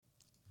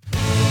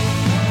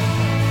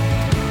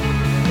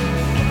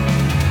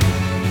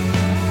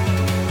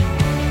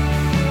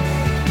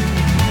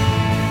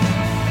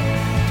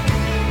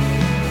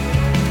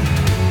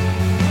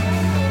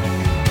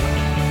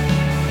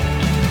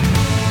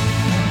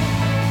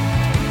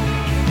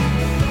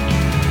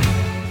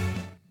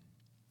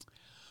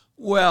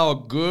Well,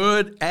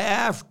 good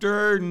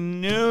afternoon.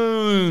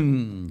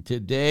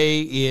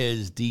 Today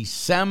is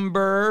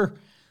December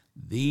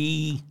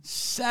the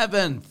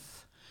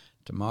 7th.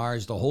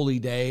 Tomorrow's the Holy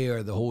Day,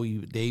 or the Holy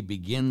Day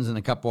begins in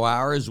a couple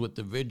hours with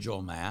the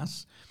Vigil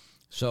Mass.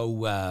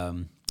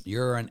 So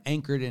you're an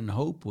Anchored in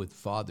Hope with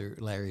Father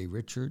Larry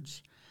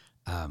Richards.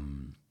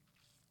 And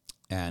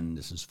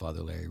this is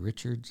Father Larry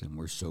Richards, and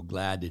we're so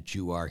glad that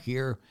you are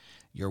here.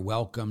 You're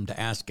welcome to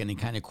ask any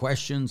kind of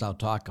questions. I'll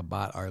talk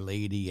about Our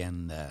Lady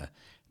and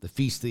the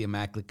Feast of the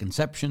Immaculate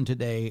Conception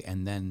today,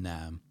 and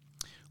then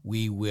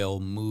we will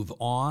move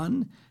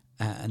on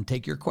and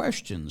take your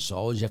questions. So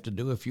all you have to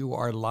do if you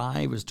are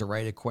live is to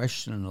write a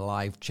question in a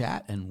live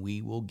chat, and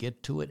we will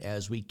get to it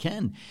as we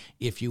can.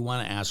 If you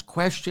want to ask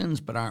questions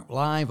but aren't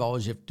live, all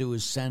you have to do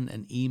is send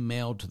an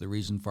email to the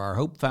Reason for Our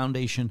Hope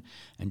Foundation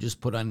and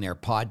just put on their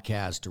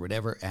podcast or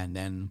whatever, and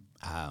then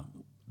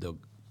they'll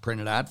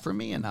print it out for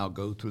me, and I'll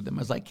go through them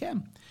as I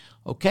can.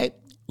 Okay,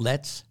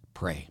 let's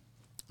pray.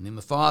 In the name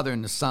of the Father,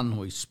 and the Son, and the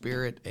Holy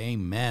Spirit,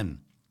 amen.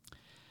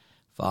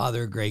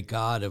 Father, great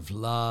God of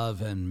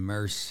love and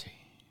mercy,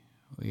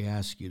 we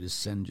ask you to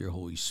send your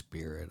Holy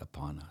Spirit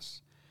upon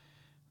us,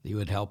 that you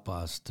would help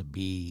us to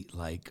be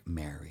like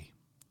Mary,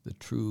 the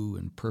true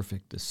and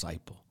perfect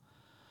disciple,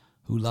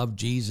 who loved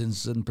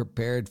Jesus and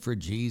prepared for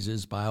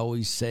Jesus by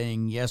always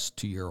saying yes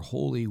to your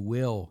holy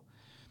will,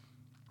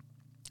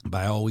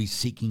 by always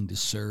seeking to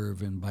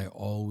serve, and by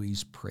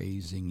always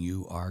praising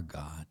you, our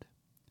God.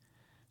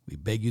 We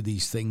beg you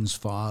these things,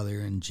 Father,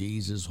 in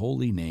Jesus'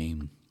 holy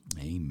name.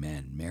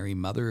 Amen. Mary,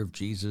 Mother of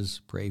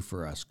Jesus, pray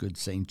for us. Good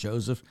Saint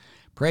Joseph,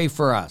 pray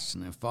for us.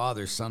 And the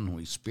Father, Son,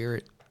 Holy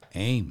Spirit,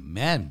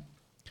 amen.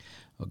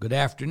 Well, good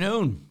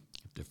afternoon. You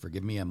have to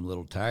forgive me, I'm a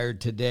little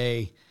tired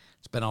today.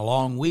 It's been a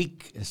long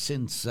week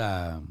since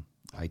I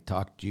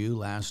talked to you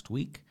last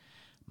week.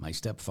 My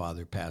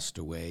stepfather passed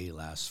away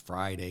last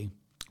Friday,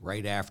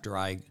 right after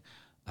I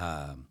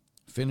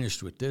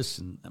finished with this,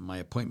 and my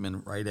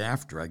appointment right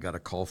after, I got a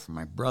call from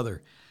my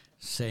brother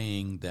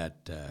saying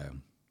that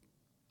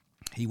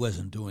he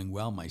wasn't doing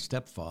well, my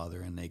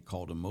stepfather, and they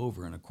called him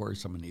over. And, of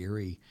course, I'm in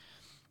Erie.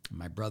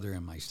 My brother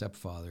and my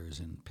stepfather is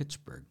in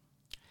Pittsburgh.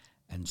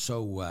 And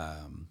so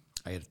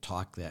I had a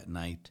talk that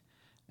night,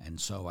 and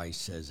so I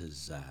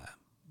says,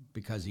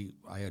 because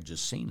I had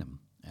just seen him,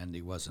 and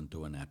he wasn't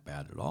doing that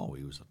bad at all.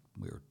 We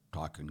were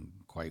talking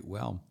quite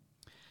well.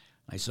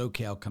 I said,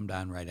 okay, I'll come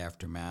down right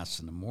after Mass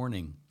in the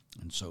morning.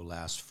 And so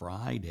last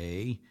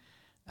Friday,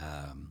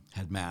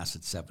 had Mass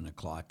at 7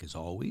 o'clock as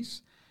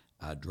always,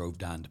 drove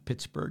down to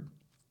Pittsburgh,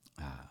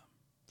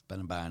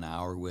 spent about an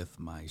hour with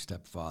my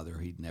stepfather.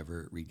 He'd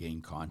never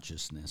regained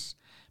consciousness,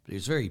 but he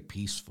was very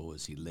peaceful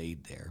as he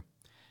laid there.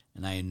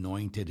 And I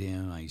anointed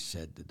him. I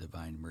said the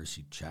Divine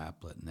Mercy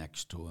Chaplet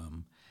next to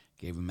him,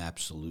 gave him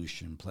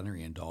absolution,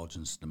 plenary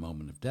indulgence in the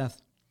moment of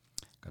death,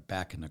 got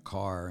back in the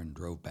car and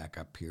drove back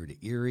up here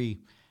to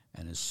Erie.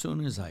 And as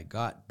soon as I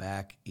got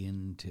back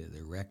into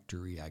the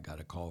rectory, I got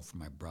a call from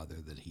my brother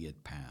that he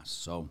had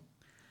passed. So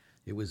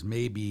it was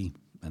maybe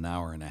an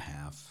hour and a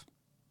half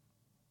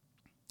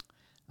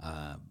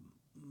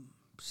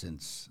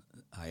since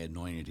I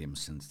anointed him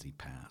since he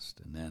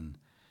passed. And then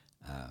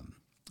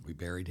we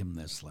buried him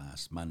this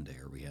last Monday,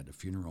 or we had a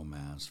funeral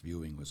mass.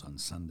 Viewing was on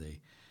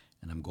Sunday.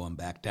 And I'm going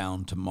back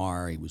down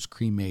tomorrow. He was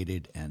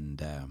cremated,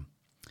 and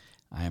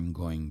I'm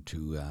going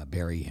to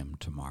bury him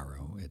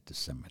tomorrow at the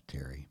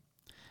cemetery.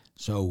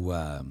 So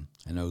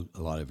I know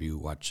a lot of you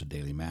watch the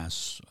daily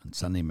Mass and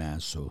Sunday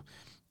Mass, so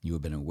you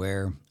have been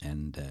aware,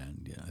 and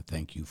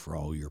thank you for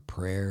all your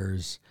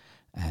prayers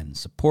and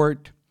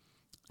support.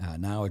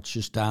 Now it's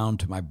just down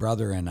to my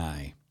brother and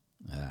I,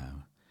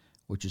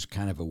 which is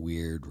kind of a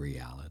weird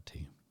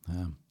reality.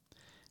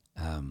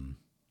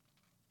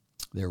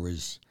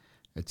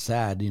 It's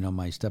sad,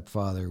 my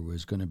stepfather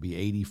was going to be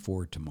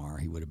 84 tomorrow.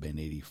 He would have been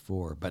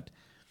 84, but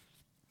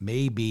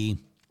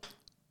maybe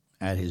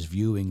at his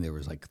viewing, there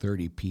was like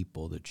 30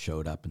 people that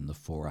showed up in the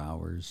 4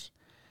 hours.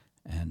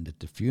 And at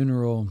the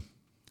funeral,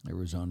 there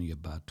was only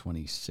about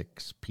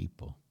 26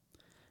 people.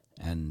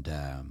 And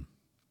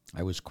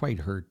I was quite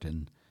hurt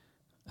and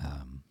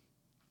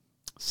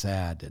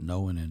sad that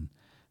no one, and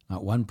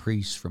not one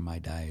priest from my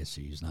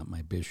diocese, not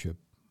my bishop,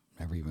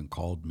 never even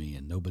called me,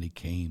 and nobody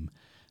came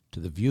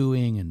to the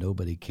viewing, and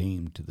nobody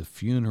came to the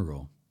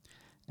funeral.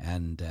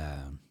 And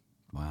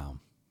wow,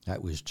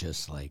 that was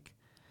just like,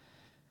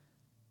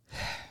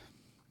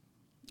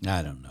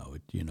 I don't know.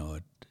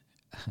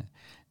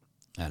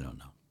 I don't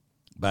know.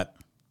 But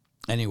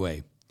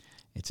anyway,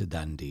 it's a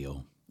done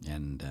deal,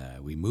 and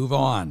we move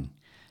on.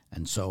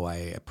 And so I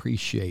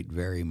appreciate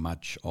very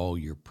much all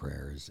your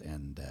prayers,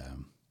 and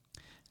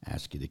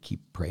ask you to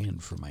keep praying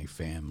for my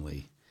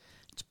family.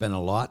 It's been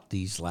a lot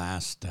these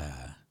last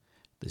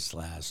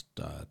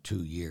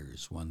 2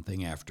 years, one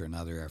thing after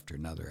another, after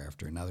another,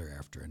 after another,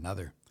 after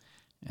another.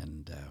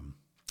 And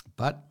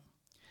but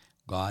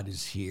God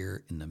is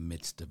here in the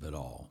midst of it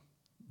all.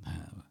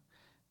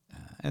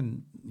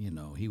 And,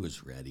 he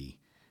was ready.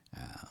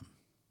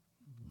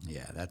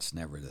 Yeah, that's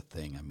never the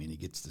thing. I mean, he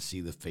gets to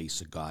see the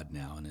face of God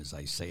now. And as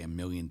I say a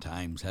million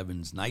times,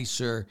 heaven's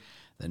nicer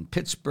than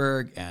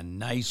Pittsburgh and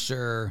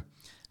nicer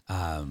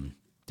than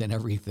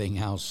everything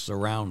else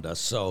around us.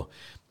 So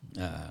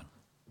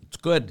it's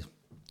good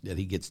that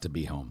he gets to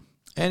be home.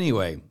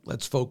 Anyway,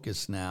 let's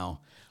focus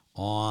now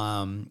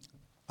on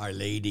Our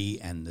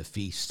Lady and the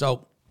feast.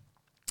 So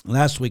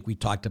last week we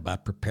talked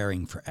about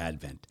preparing for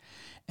Advent.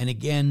 And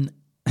again,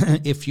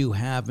 if you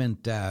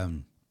haven't,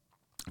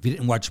 if you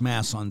didn't watch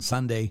Mass on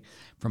Sunday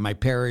from my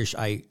parish,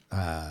 I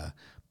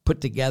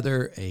put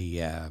together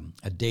a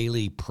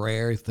daily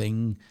prayer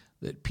thing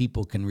that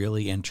people can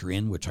really enter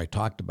in, which I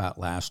talked about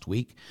last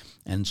week.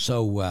 And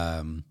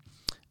so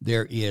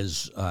there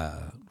is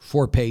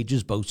 4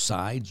 pages, both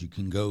sides. You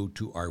can go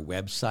to our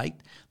website,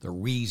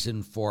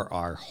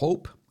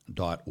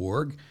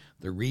 thereasonforourhope.org,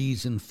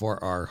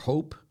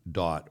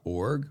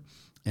 thereasonforourhope.org.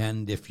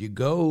 And if you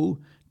go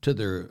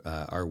to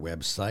our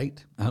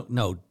website,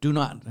 no, do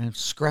not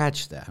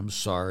scratch that. I'm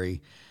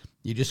sorry.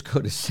 You just go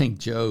to St.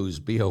 Joe's,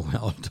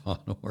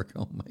 BOL.org.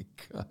 Oh my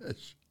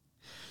gosh.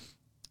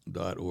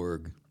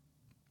 .org.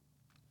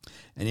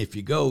 And if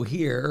you go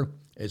here,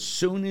 as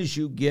soon as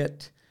you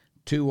get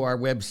to our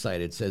website,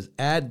 it says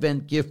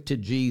Advent Gift to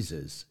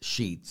Jesus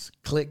sheets.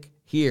 Click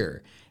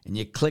here. And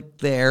you click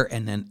there,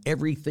 and then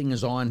everything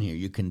is on here.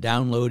 You can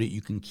download it. You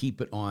can keep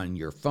it on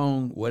your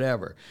phone,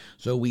 whatever.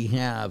 So we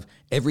have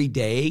every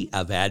day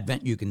of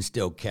Advent, you can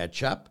still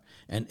catch up.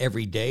 And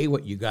every day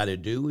what you got to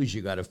do is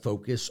you got to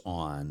focus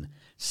on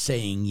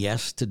saying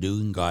yes to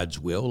doing God's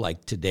will.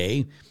 Like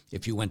today,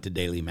 if you went to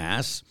daily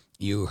Mass,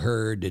 you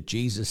heard that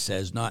Jesus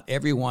says, not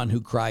everyone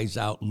who cries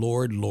out,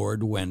 Lord,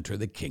 Lord, will enter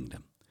the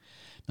kingdom.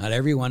 Not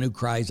everyone who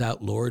cries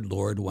out, Lord,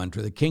 Lord, will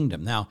enter the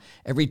kingdom. Now,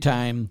 every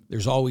time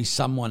there's always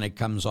someone that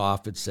comes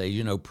off and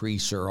say,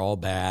 priests are all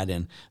bad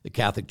and the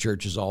Catholic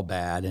Church is all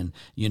bad. And,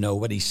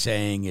 what he's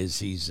saying is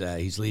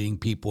he's leading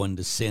people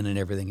into sin and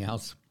everything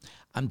else.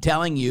 I'm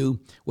telling you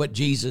what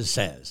Jesus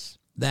says,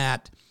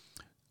 that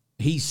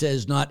he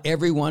says, not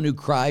everyone who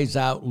cries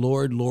out,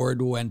 Lord,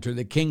 Lord, will enter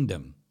the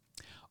kingdom.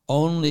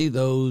 Only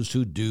those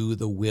who do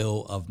the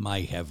will of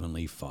my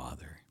heavenly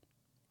Father,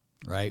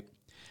 right?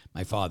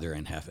 My Father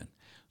in heaven.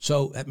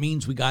 So that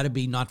means we got to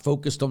be not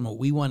focused on what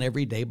we want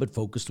every day, but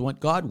focused on what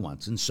God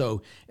wants. And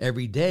so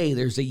every day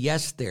there's a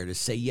yes there to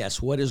say,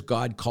 yes, what is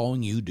God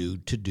calling you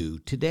to do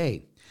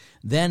today?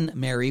 Then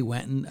Mary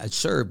went and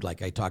served,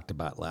 like I talked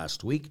about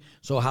last week.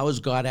 So how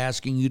is God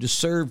asking you to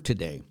serve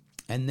today?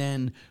 And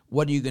then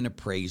what are you going to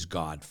praise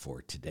God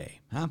for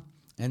today?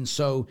 And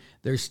so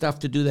there's stuff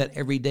to do that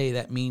every day.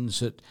 That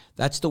means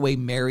that's the way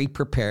Mary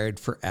prepared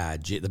for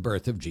the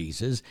birth of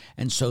Jesus.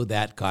 And so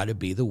that got to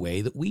be the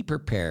way that we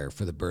prepare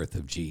for the birth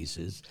of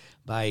Jesus,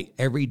 by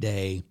every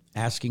day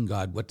asking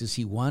God, what does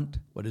he want?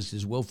 What is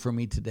his will for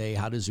me today?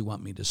 How does he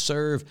want me to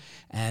serve?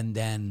 And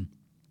then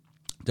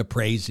to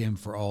praise him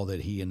for all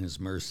that he in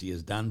his mercy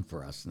has done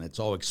for us. And it's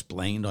all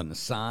explained on the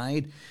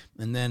side.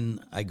 And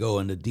then I go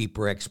into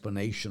deeper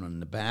explanation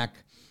on the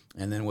back,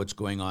 and then what's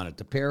going on at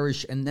the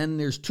parish. And then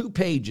there's 2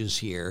 pages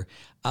here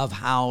of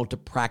how to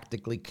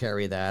practically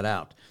carry that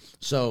out.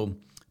 So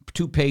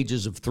 2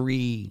 pages of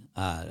 3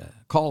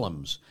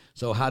 columns.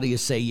 So how do you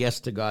say yes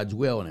to God's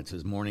will? And it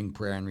says morning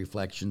prayer and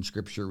reflection,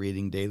 scripture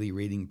reading, daily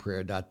reading,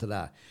 prayer,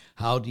 da-da-da.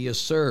 How do you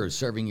serve?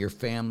 Serving your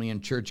family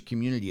and church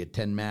community,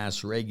 attend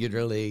Mass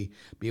regularly,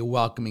 be a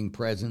welcoming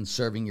presence,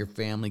 serving your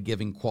family,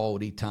 giving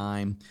quality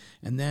time.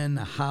 And then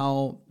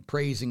how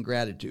praise and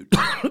gratitude.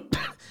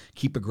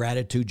 Keep a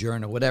gratitude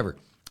journal, whatever.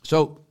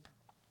 So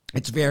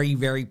it's very,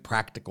 very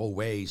practical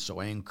ways. So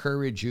I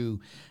encourage you,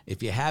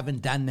 if you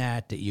haven't done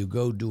that you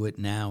go do it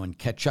now and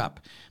catch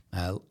up.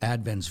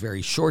 Advent's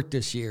very short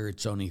this year.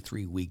 It's only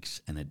 3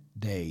 weeks and a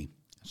day.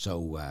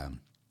 So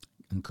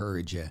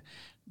encourage you.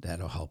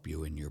 That'll help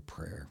you in your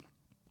prayer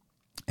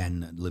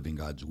and living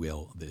God's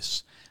will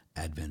this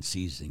Advent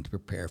season to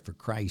prepare for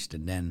Christ.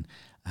 And then,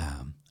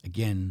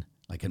 again,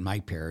 like in my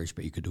parish,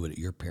 but you could do it at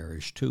your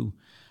parish too,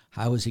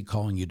 how is he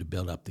calling you to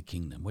build up the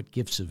kingdom? What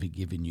gifts have he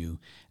given you?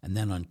 And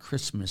then on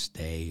Christmas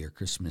Day or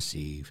Christmas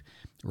Eve,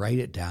 write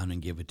it down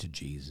and give it to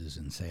Jesus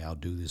and say, I'll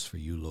do this for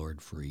you,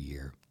 Lord, for a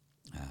year.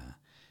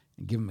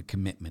 And give him a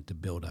commitment to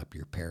build up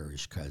your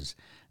parish, because,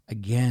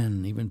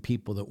 again, even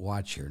people that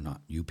watch here,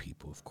 not you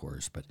people, of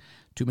course, but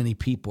too many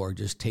people are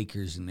just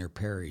takers in their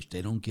parish.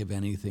 They don't give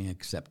anything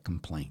except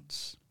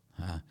complaints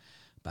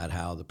about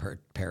how the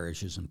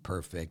parish isn't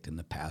perfect and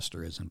the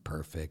pastor isn't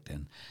perfect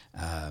and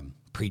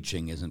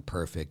preaching isn't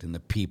perfect and the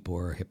people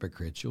are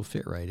hypocrites. You'll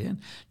fit right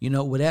in.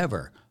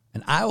 Whatever.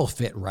 And I will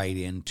fit right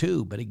in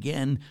too. But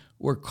again,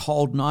 we're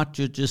called not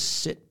to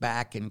just sit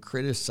back and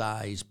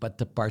criticize, but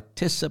to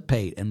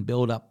participate and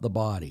build up the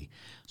body.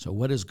 So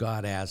what is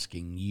God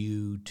asking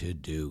you to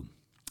do?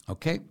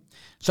 Okay?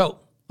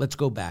 So let's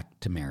go back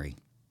to Mary.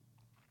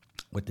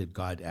 What did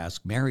God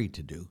ask Mary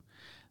to do?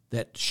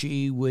 That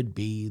she would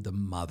be the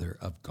mother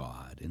of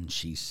God. And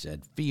she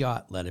said,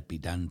 fiat, let it be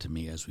done to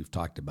me, as we've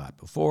talked about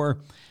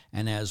before,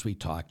 and as we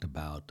talked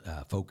about,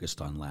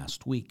 focused on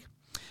last week.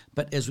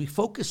 But as we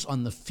focus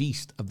on the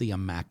Feast of the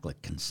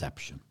Immaculate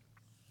Conception,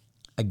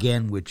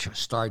 again, which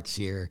starts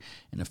here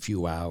in a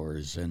few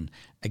hours. And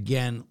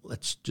again,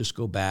 let's just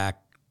go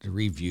back to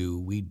review.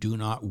 We do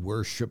not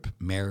worship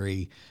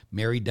Mary.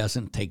 Mary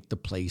doesn't take the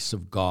place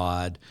of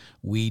God.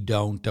 We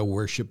don't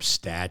worship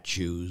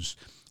statues.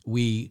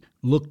 We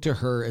look to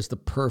her as the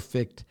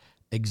perfect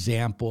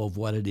example of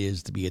what it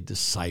is to be a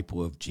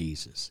disciple of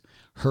Jesus.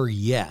 Her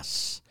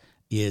yes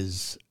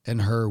is,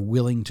 and her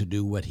willing to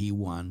do what he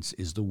wants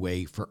is the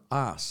way for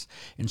us.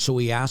 And so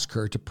we ask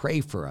her to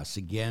pray for us.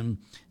 Again,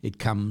 it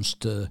comes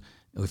to,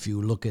 if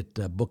you look at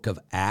the book of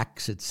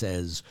Acts, it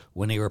says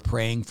when they were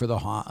praying for the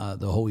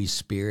Holy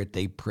Spirit,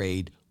 they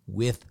prayed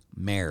with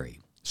Mary.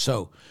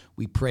 So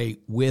we pray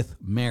with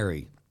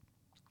Mary.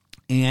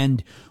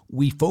 And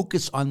we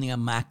focus on the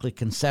Immaculate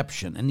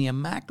Conception. And the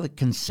Immaculate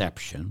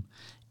Conception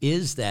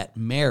is that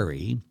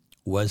Mary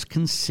was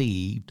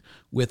conceived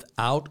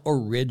without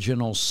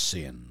original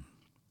sin.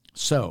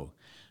 So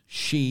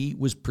she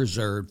was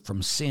preserved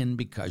from sin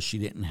because she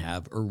didn't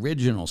have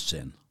original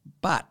sin.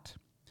 But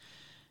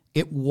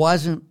it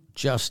wasn't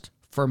just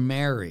for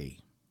Mary.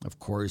 Of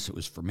course, it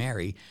was for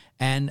Mary.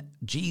 And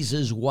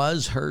Jesus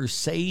was her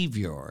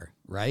Savior,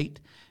 right?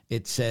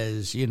 It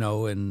says, in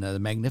the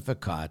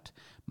Magnificat,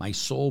 my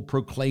soul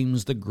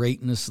proclaims the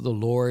greatness of the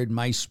Lord.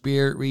 My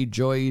spirit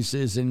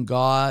rejoices in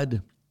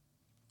God,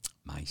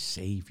 my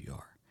Savior.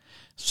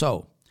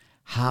 So,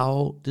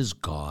 how does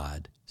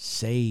God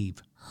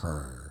save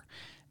her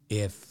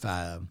if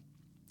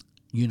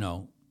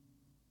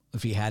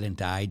he hadn't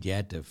died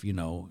yet, if,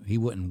 he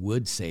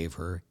would save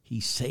her? He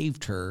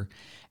saved her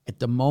at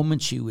the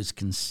moment she was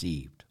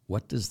conceived.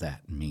 What does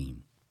that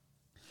mean?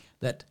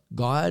 That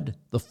God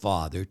the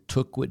Father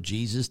took what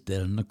Jesus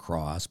did on the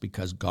cross,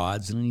 because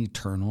God's an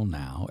eternal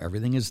now,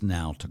 everything is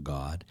now to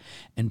God,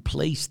 and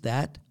placed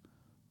that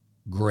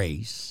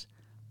grace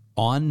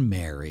on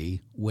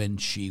Mary when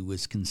she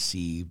was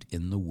conceived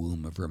in the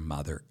womb of her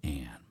mother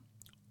Anne.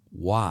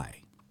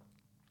 Why?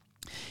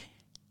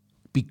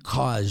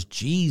 Because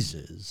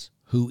Jesus,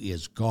 who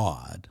is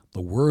God, the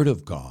Word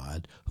of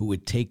God, who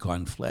would take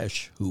on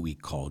flesh, who we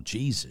call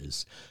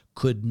Jesus,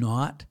 could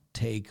not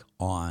take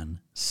on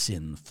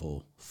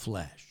sinful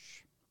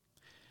flesh,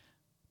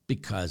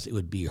 because it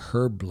would be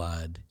her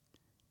blood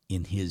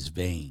in his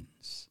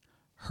veins.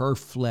 Her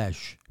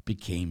flesh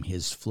became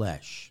his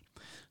flesh.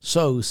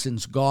 So,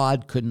 since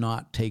God could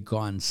not take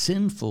on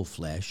sinful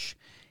flesh,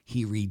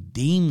 he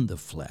redeemed the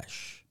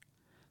flesh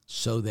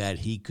so that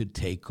he could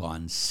take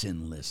on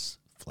sinless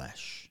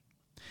flesh.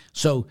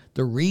 So,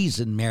 the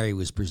reason Mary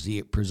was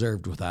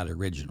preserved without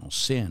original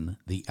sin,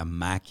 the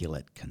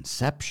Immaculate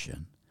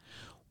Conception,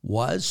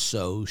 was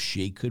so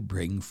she could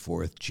bring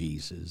forth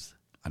Jesus,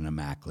 an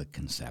Immaculate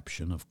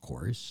Conception, of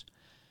course,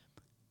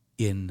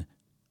 in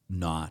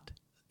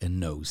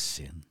no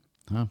sin.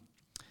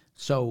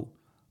 So,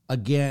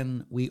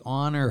 again, we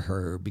honor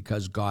her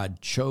because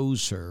God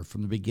chose her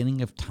from the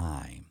beginning of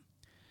time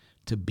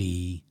to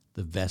be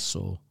the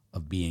vessel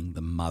of being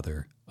the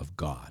Mother of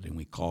God. And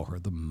we call her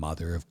the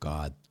Mother of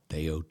God,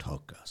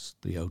 Theotokos.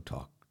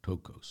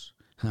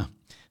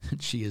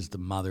 She is the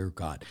Mother of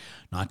God,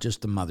 not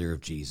just the Mother of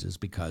Jesus,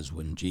 because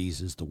when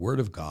Jesus, the Word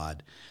of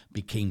God,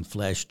 became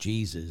flesh,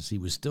 Jesus, he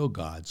was still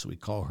God, so we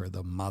call her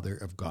the Mother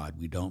of God.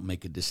 We don't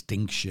make a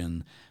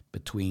distinction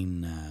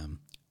between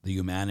the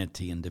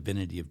humanity and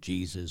divinity of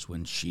Jesus.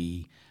 When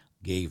she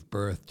gave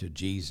birth to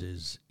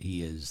Jesus,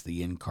 he is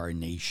the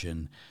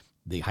incarnation,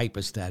 the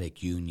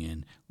hypostatic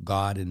union,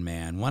 God and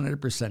man,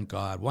 100%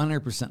 God,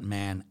 100%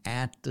 man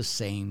at the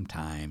same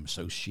time.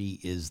 So she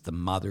is the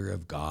Mother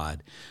of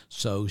God.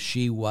 So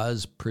she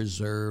was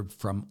preserved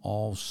from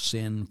all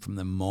sin from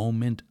the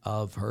moment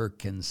of her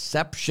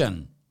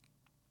conception,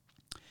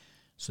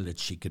 so that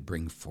she could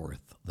bring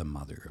forth the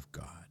Mother of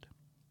God.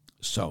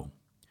 So,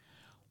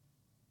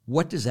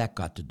 what does that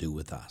got to do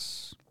with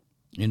us?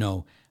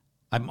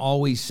 I'm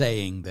always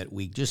saying that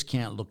we just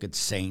can't look at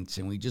saints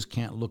and we just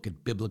can't look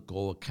at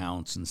biblical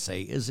accounts and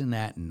say, isn't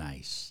that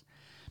nice?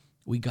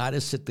 We got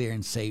to sit there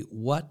and say,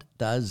 what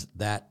does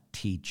that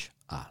teach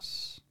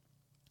us?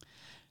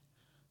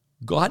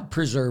 God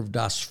preserved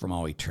us from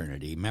all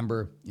eternity.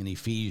 Remember in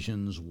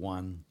Ephesians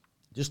 1,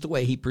 just the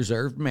way he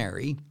preserved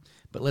Mary.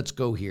 But let's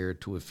go here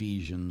to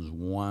Ephesians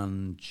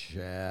 1,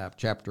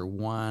 chapter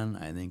 1,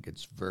 I think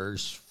it's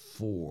verse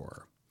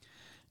 4.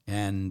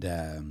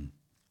 And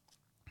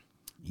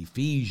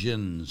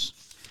Ephesians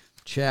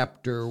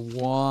chapter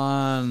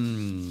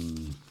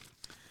 1,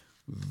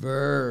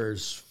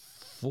 verse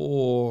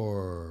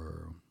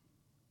 4.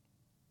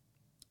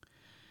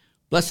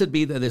 Blessed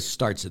be this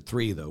starts at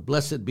 3, though.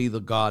 Blessed be the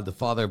God, the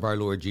Father of our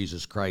Lord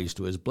Jesus Christ,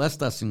 who has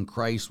blessed us in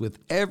Christ with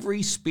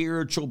every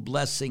spiritual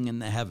blessing in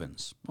the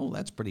heavens. Oh,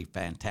 that's pretty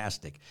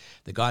fantastic.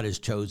 The God has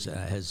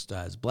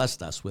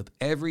blessed us with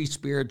every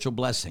spiritual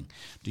blessing.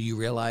 Do you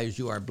realize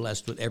you are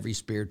blessed with every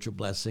spiritual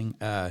blessing?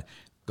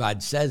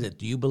 God says it.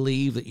 Do you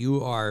believe that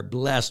you are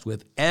blessed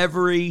with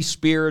every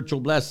spiritual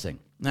blessing?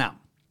 Now,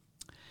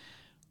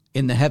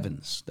 in the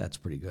heavens, that's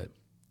pretty good.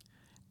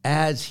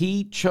 As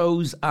he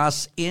chose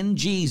us in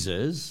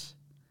Jesus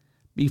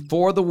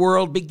before the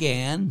world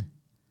began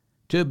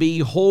to be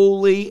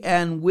holy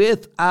and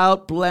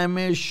without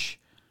blemish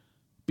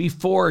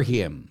before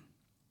him,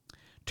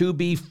 to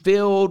be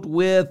filled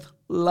with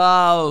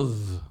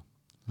love.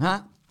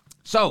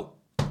 So,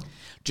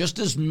 just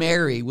as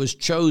Mary was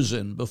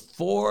chosen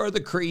before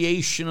the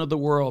creation of the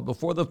world,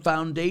 before the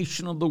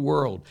foundation of the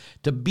world,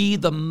 to be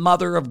the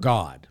mother of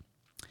God,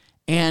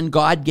 and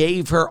God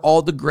gave her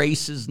all the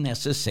graces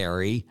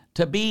necessary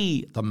to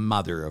be the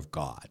mother of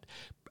God,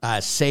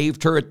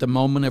 saved her at the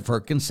moment of her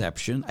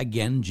conception.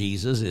 Again,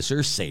 Jesus is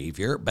her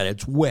Savior, but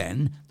it's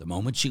the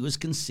moment she was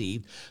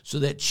conceived, so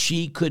that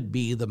she could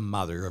be the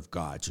mother of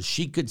God. So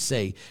she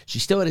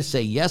still had to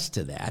say yes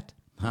to that.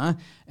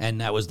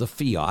 And that was the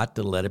fiat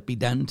to let it be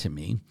done to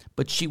me.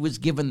 But she was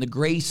given the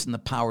grace and the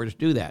power to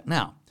do that.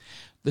 Now,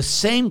 the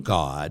same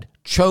God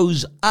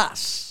chose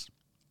us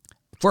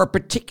for a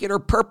particular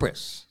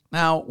purpose.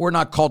 Now, we're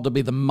not called to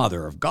be the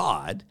mother of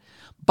God,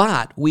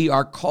 but we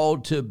are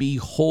called to be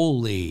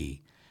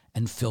holy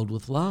and filled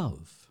with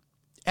love.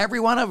 Every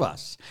one of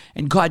us.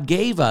 And God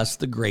gave us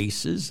the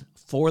graces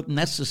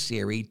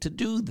necessary to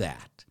do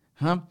that.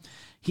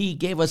 He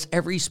gave us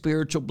every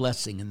spiritual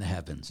blessing in the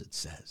heavens, it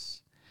says.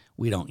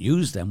 We don't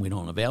use them. We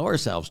don't avail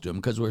ourselves to them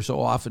because we're so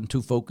often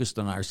too focused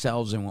on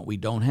ourselves and what we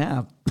don't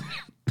have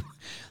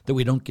that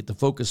we don't get the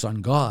focus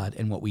on God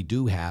and what we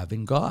do have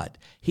in God.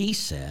 He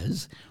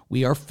says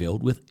we are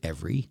filled with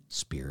every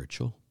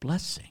spiritual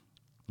blessing.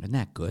 Isn't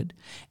that good?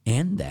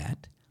 And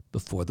that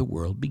before the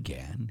world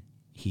began,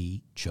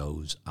 he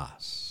chose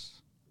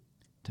us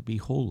to be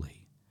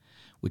holy,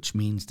 which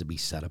means to be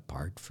set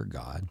apart for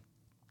God.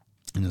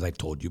 And as I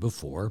told you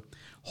before,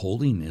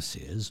 holiness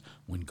is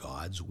when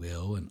God's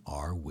will and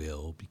our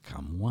will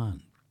become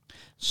one.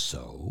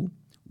 So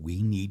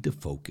we need to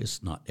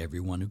focus. Not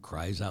everyone who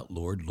cries out,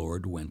 Lord,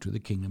 Lord, will enter the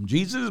kingdom.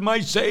 Jesus is my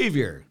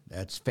Savior.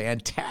 That's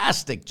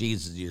fantastic.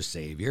 Jesus is your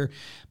Savior.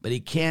 But he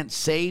can't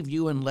save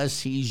you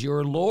unless he's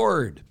your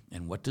Lord.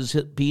 And what does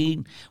it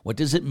mean? What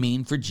does it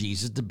mean for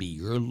Jesus to be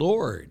your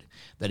Lord?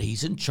 That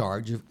he's in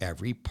charge of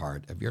every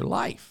part of your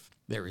life.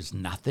 There is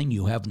nothing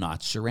you have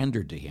not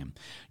surrendered to him.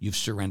 You've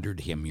surrendered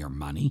to him your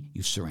money.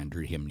 You've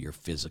surrendered him your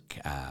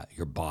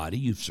your body.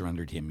 You've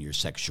surrendered him your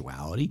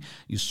sexuality.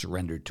 You've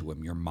surrendered to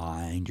him your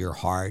mind, your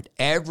heart,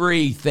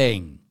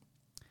 everything.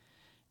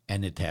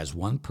 And it has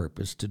one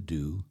purpose: to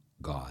do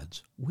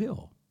God's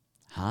will.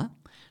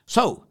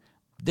 So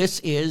this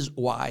is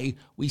why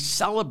we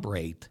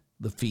celebrate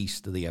the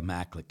Feast of the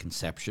Immaculate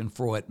Conception,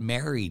 for what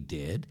Mary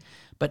did,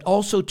 but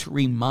also to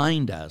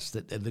remind us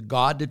that the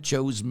God that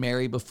chose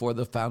Mary before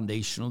the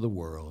foundation of the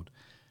world,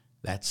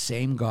 that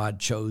same God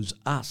chose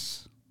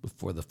us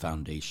before the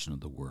foundation of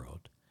the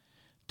world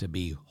to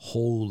be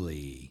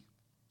holy,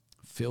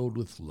 filled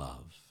with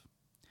love.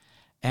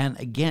 And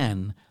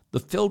again, the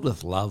filled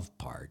with love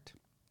part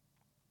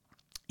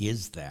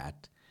is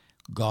that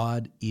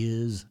God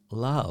is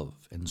love,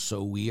 and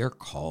so we are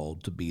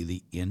called to be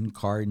the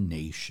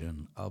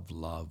incarnation of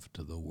love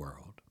to the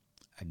world.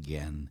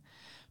 Again,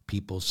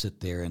 people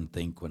sit there and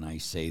think when I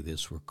say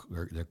this,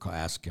 they're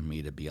asking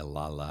me to be a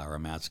la-la, or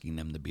I'm asking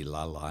them to be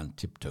la-la and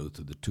tiptoe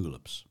through the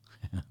tulips.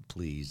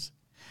 Please.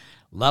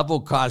 Love will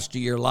cost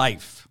you your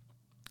life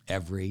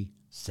every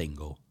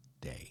single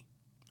day.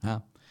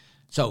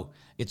 So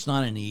it's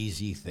not an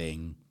easy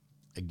thing.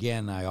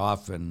 Again, I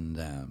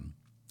often,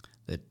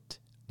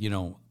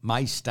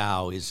 my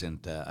style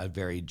isn't a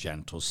very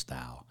gentle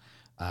style.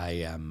 I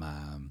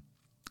am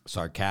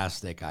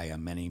sarcastic. I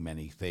am many,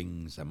 many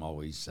things. I'm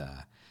always,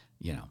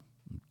 it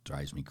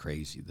drives me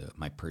crazy,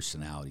 my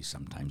personality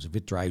sometimes. If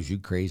it drives you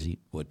crazy,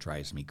 well, it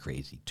drives me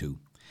crazy too.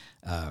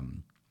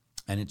 And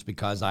it's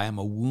because I am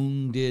a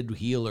wounded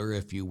healer,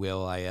 if you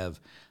will. I have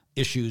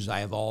issues. I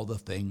have all the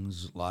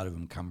things. A lot of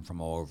them come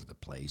from all over the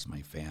place.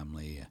 My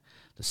family,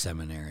 the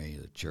seminary,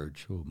 the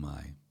church, oh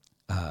my.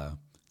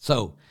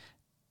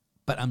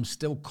 But I'm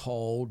still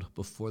called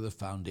before the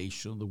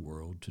foundation of the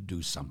world to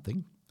do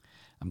something.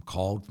 I'm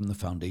called from the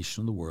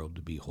foundation of the world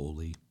to be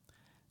holy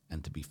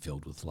and to be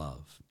filled with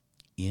love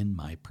in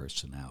my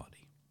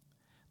personality.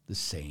 The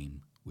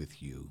same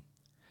with you.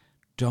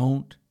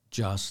 Don't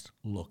just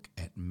look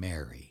at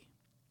Mary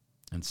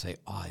and say,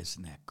 oh,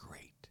 isn't that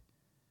great?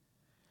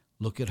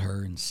 Look at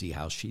her and see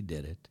how she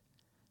did it,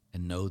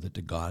 and know that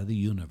the God of the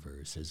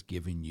universe has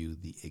given you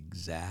the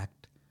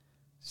exact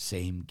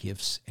same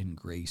gifts and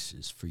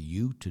graces for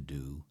you to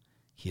do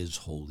his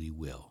holy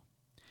will.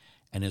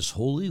 And his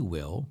holy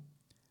will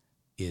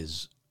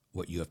is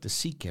what you have to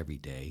seek every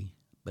day,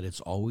 but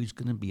it's always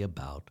going to be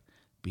about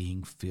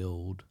being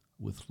filled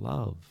with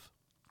love.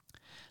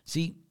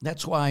 See,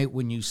 that's why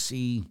when you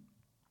see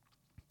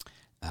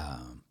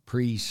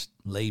priests,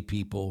 lay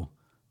people,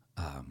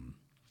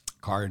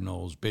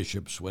 cardinals,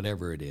 bishops,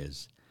 whatever it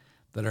is,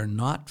 that are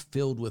not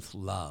filled with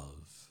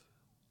love,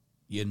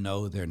 you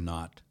know they're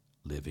not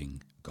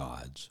living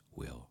God's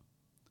will.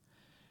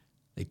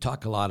 They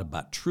talk a lot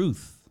about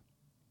truth,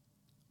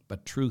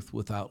 but truth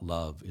without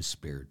love is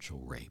spiritual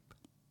rape.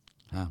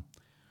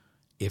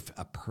 If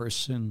a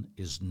person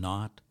is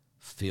not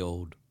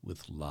filled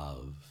with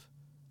love,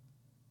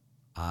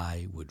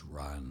 I would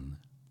run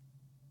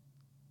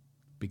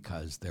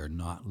because they're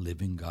not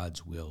living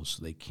God's will,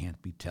 so they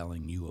can't be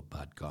telling you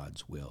about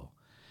God's will.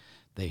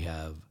 They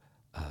have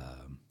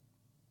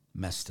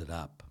messed it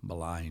up,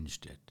 maligned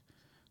it.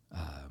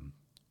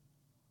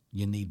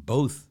 You need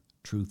both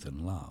truth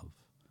and love.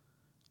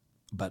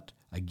 But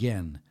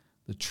again,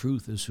 the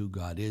truth is who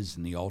God is,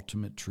 and the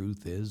ultimate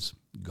truth is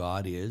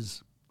God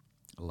is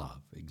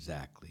love,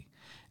 exactly.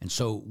 And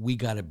so we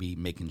got to be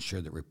making sure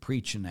that we're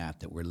preaching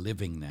that we're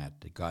living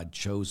that God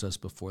chose us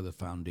before the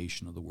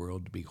foundation of the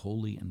world to be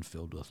holy and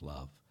filled with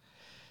love.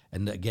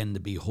 And again, to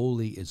be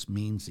holy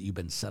means that you've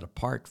been set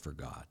apart for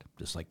God,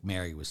 just like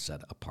Mary was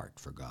set apart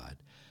for God.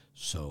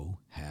 So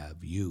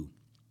have you.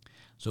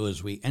 So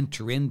as we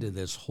enter into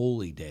this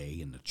holy day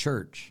in the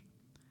church,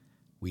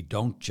 we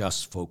don't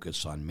just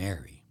focus on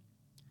Mary.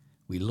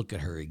 We look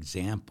at her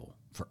example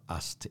for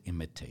us to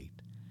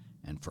imitate,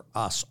 and for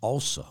us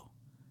also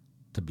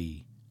to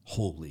be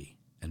holy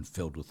and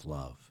filled with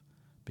love,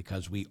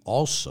 because we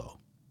also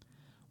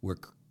were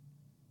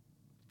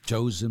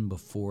chosen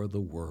before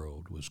the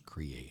world was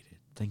created.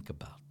 Think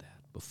about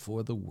that.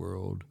 Before the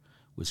world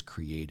was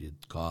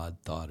created, God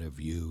thought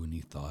of you and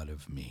he thought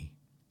of me.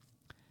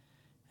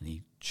 And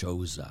he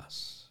chose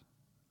us,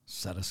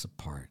 set us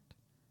apart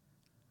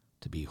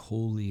to be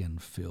holy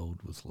and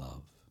filled with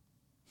love.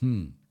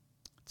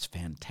 It's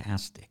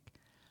fantastic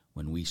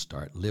when we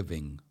start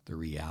living the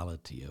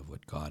reality of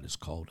what God has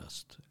called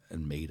us to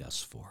and made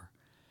us for.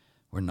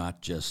 We're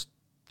not just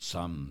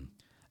some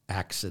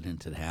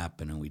accident that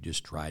happened and we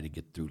just try to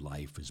get through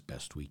life as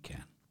best we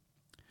can.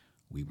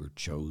 We were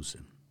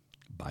chosen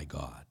by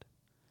God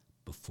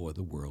before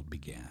the world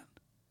began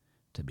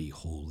to be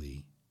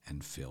holy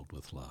and filled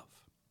with love.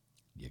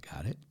 You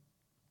got it?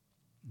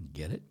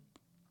 Get it?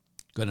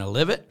 Gonna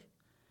live it?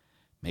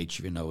 Make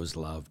sure you know his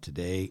love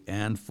today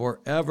and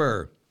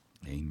forever.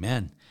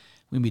 Amen.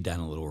 We'll be done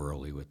a little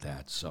early with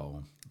that,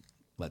 so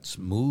let's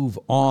move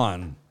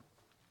on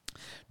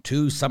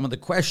to some of the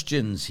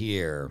questions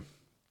here.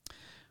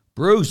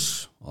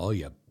 Bruce, oh,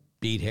 you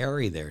beat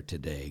Harry there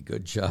today.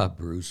 Good job,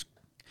 Bruce.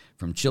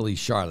 From Chilly,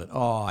 Charlotte.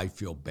 Oh, I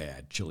feel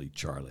bad. Chilly,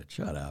 Charlotte.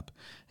 Shut up.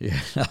 Yeah,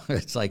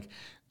 it's like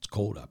it's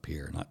cold up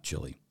here, not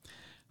chilly.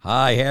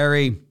 Hi,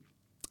 Harry.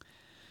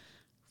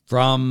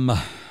 From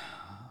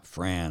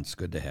France.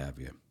 Good to have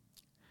you.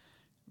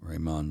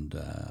 Raymond,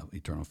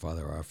 Eternal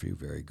Father, offer you.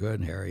 Very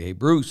good. Harry, hey,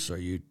 Bruce, are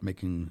you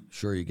making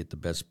sure you get the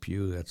best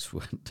pew? That's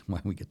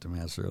why we get to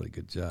Mass early.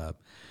 Good job.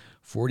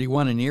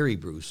 41 in Erie,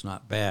 Bruce.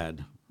 Not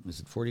bad. Is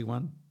it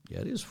 41?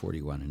 Yeah, it is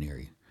 41 in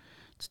Erie.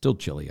 It's still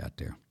chilly out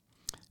there.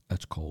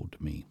 That's cold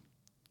to me.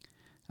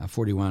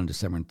 41 in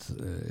December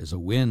is a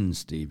win,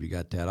 Steve. You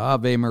got that.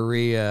 Ave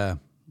Maria.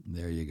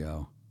 There you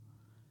go.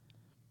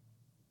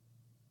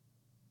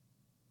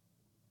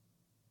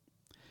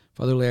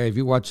 Father Larry, have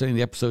you watched any of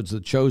the episodes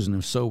of The Chosen?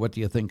 If so, what do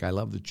you think? I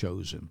love The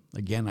Chosen.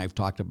 Again, I've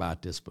talked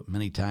about this but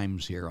many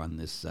times here on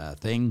this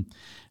thing.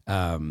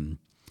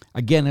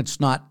 Again, it's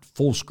not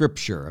full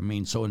Scripture. I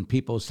mean, so when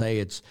people say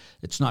it's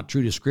not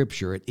true to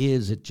Scripture, it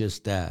is. It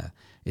just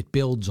it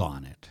builds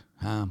on it.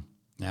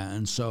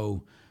 And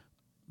so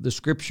the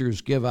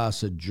Scriptures give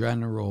us a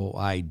general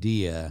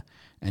idea,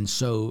 and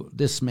so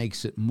this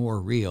makes it more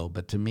real.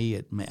 But to me,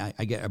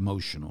 I get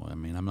emotional. I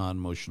mean, I'm not an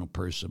emotional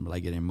person, but I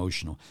get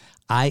emotional.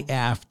 I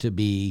have to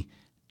be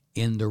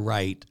in the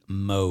right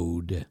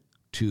mode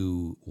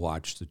to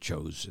watch The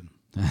Chosen.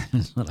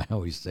 That's what I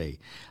always say.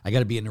 I got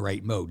to be in the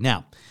right mode.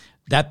 Now,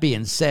 that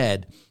being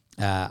said,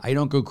 I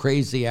don't go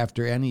crazy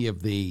after any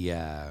of the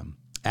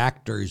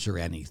actors or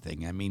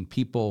anything. I mean,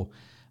 people,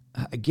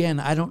 again,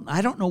 I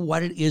don't know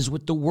what it is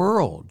with the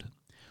world.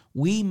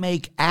 We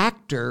make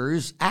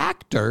actors,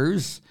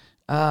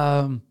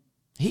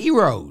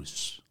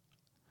 heroes.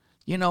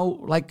 You know,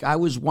 like I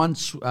was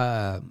once,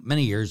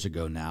 many years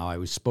ago now,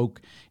 I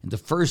spoke in the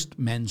first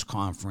men's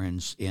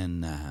conference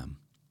in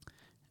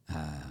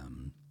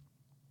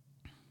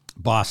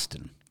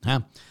Boston.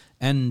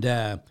 And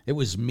it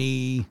was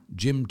me,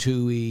 Jim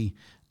Toohey,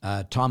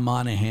 Tom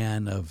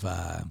Monahan of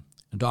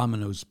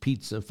Domino's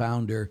Pizza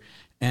founder,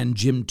 and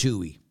Jim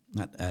Toohey.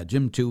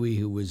 Jim Toohey,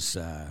 who was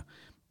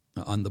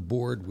on the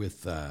board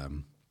with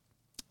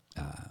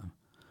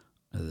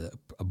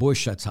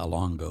Bush. That's how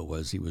long ago it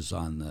was. He was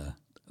on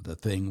the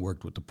thing,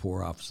 worked with the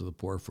Poor Office of the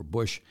Poor for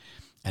Bush,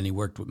 and he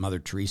worked with Mother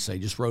Teresa. He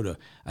just wrote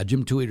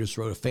Jim Toohey just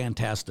wrote a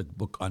fantastic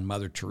book on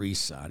Mother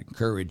Teresa. I'd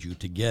encourage you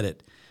to get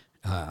it.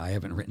 I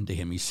haven't written to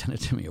him. He sent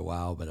it to me a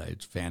while, but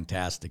it's a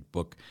fantastic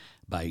book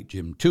by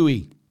Jim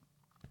Toohey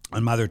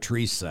on Mother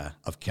Teresa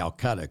of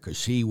Calcutta,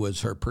 because he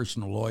was her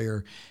personal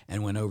lawyer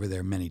and went over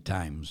there many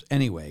times.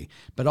 Anyway,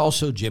 but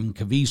also Jim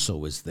Caviezel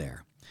was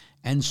there.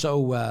 And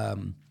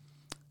so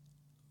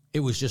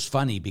it was just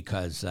funny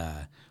because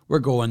we're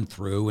going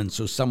through, and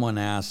so someone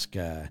asked,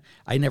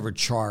 I never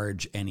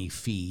charge any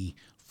fee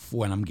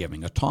when I'm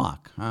giving a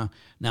talk.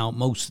 Now,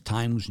 most of the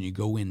times when you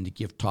go in to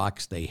give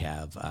talks, they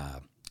have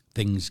a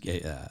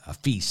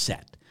fee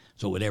set.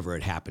 So whatever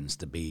it happens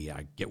to be,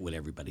 I get what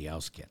everybody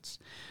else gets.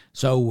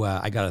 So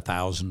I got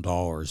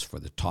 $1,000 for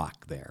the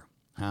talk there.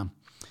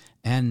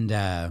 And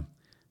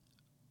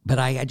But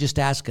I just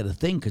asked her to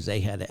think because they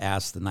had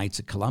asked the Knights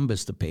of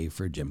Columbus to pay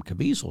for Jim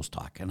Caviezel's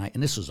talk. And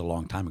this was a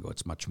long time ago.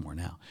 It's much more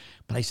now.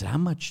 But I said, how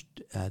much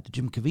did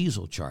Jim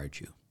Caviezel charge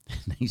you?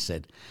 And he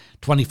said,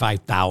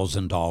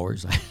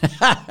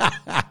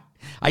 $25,000.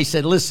 I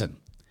said, listen,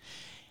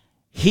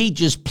 he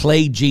just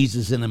played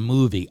Jesus in a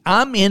movie.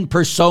 I'm in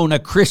persona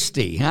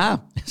Christi, huh?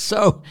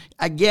 So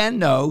again,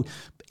 no,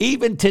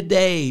 even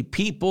today,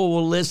 people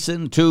will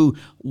listen to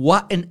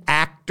what an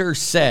actor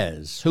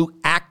says who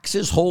acts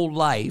his whole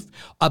life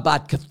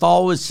about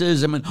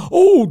Catholicism and,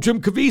 oh,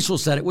 Jim Caviezel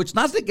said it, which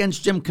nothing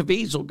against Jim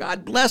Caviezel.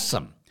 God bless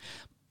him.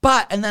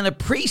 And then a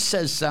priest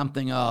says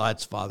something, oh,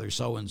 that's Father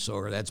so-and-so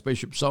or that's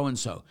Bishop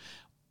so-and-so.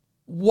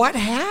 What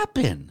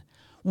happened?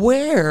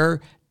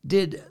 Where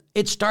did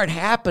it start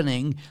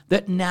happening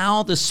that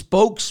now the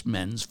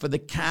spokesmen for the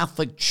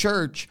Catholic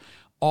Church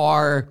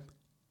are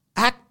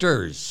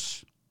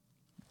actors?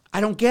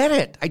 I don't get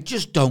it. I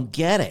just don't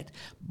get it.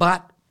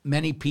 But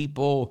many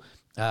people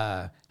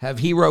have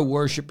hero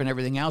worship and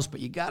everything else. But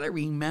you got to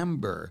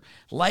remember,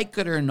 like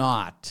it or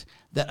not,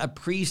 that a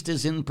priest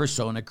is in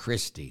persona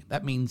Christi.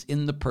 That means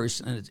in the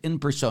person, and it's in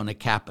persona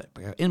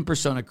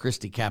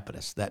Christi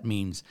Capitis. That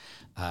means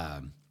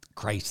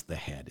Christ the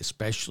head,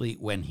 especially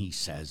when he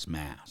says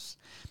Mass.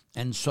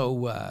 And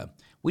so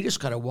we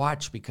just got to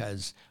watch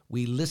because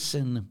we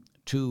listen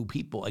to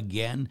people.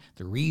 Again,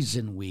 the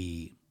reason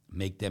we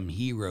make them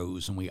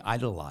heroes and we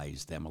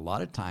idolize them a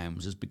lot of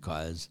times is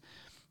because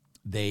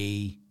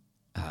they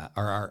are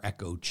our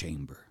echo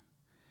chamber.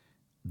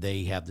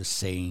 They have the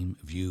same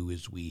view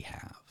as we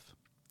have.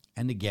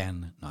 And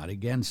again, not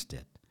against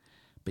it,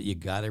 but you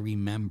got to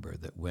remember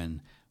that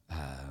when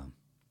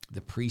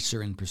the priests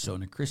are in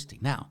persona Christi.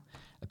 Now,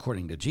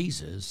 according to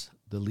Jesus,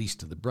 the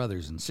least of the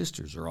brothers and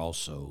sisters are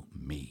also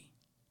me.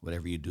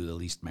 Whatever you do the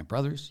least of my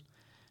brothers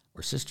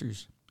or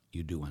sisters,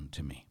 you do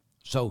unto me.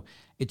 So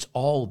it's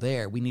all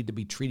there. We need to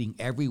be treating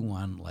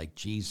everyone like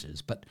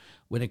Jesus. But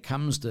when it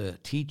comes to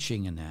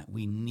teaching and that,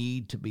 we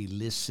need to be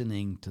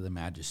listening to the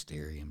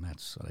magisterium.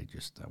 That's what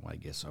I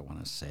guess I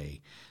want to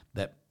say.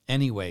 That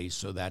anyway,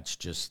 so that's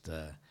just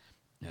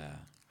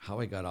how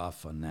I got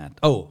off on that.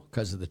 Oh,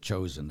 because of The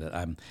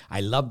Chosen. I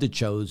love The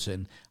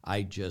Chosen.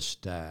 I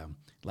just,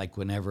 like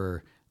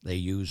whenever they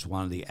use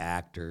one of the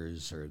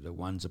actors or the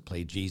ones that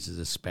play Jesus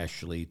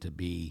especially to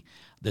be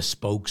the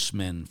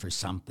spokesman for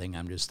something,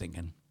 I'm just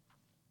thinking,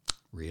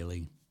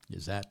 really?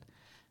 Is that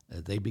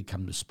they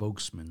become the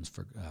spokesmen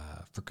for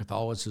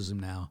Catholicism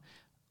now?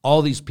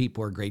 All these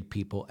people are great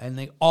people, and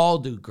they all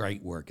do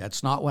great work.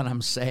 That's not what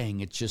I'm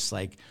saying. It's just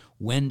like,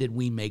 when did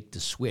we make the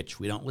switch?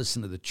 We don't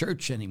listen to the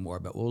church anymore,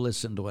 but we'll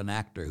listen to an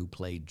actor who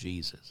played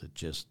Jesus.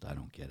 I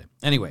don't get it.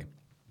 Anyway,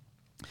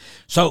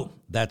 so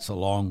that's a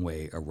long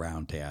way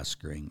around to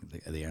answering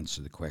the answer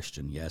to the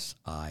question. Yes,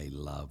 I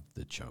love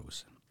The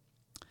Chosen.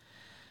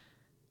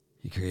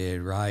 He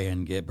created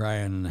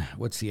Brian,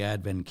 what's the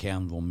Advent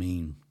candle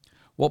mean?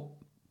 Well,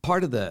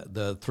 part of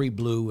the three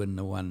blue and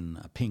the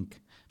one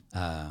pink,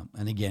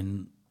 and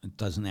again, it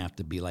doesn't have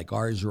to be like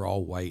ours are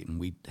all white and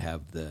we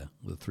have the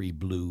three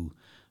blue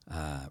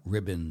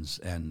ribbons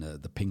and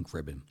the pink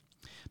ribbon.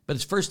 But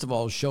it's first of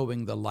all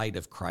showing the light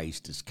of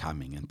Christ is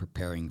coming and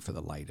preparing for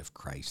the light of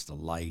Christ, the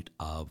light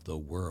of the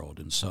world.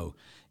 And so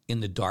in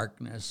the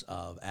darkness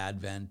of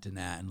Advent and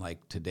that, and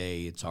like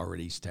today, it's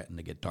already starting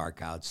to get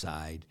dark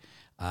outside.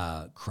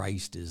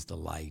 Christ is the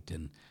light,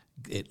 and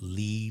it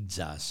leads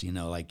us,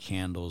 like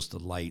candles, the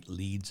light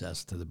leads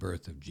us to the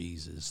birth of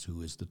Jesus,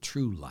 who is the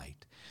true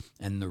light.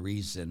 And the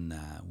reason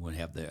we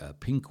have the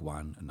pink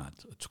one,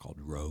 it's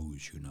called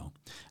rose,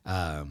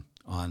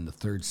 on the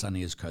third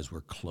Sunday is because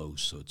we're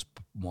close, so it's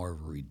more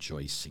of a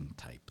rejoicing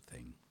type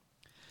thing.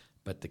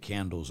 But the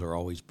candles are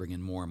always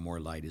bringing more and more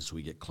light as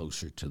we get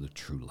closer to the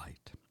true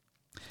light.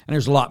 And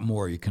there's a lot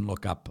more. You can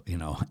look up,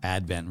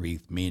 Advent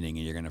wreath meaning,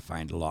 and you're going to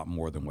find a lot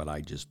more than what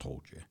I just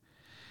told you.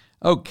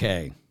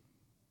 Okay.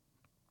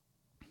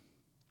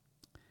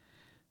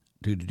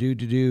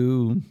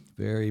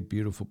 Very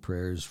beautiful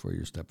prayers for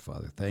your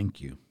stepfather.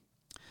 Thank you.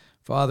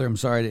 Father, I'm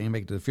sorry I didn't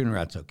make it to the funeral.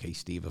 That's okay,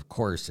 Steve. Of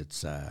course,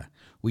 it's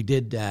we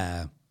did.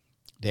 Dan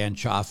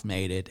Choff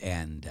made it,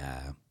 and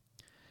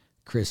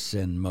Chris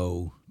and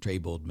Mo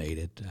Traybold made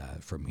it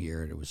from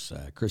here. It was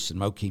Chris and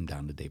Mo came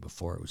down the day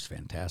before. It was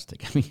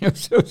fantastic. I mean,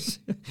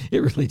 it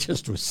really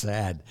just was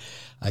sad.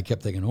 I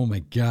kept thinking, oh my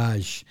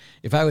gosh,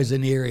 if I was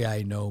in the area,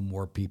 I know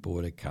more people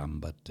would have come.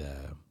 But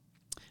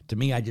to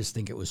me, I just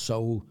think it was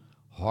so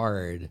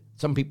hard.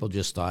 Some people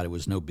just thought it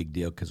was no big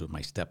deal because it was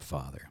my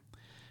stepfather.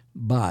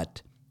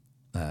 But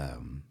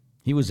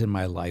he was in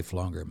my life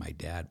longer than my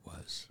dad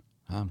was.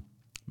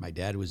 My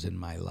dad was in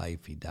my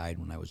life. He died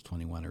when I was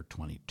 21 or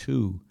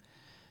 22.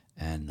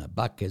 And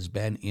Buck has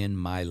been in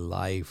my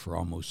life for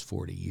almost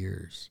 40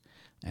 years.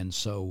 And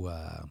so,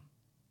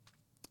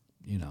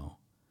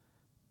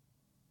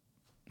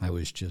 I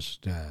was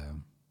just,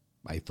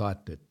 I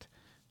thought that,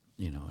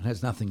 it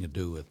has nothing to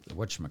do with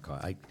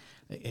whatchamacallit.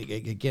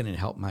 Again, it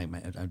helped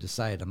I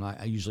decided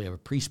I usually have a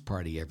priest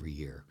party every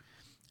year.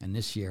 And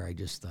this year I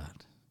just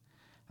thought,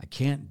 I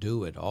can't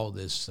do it. All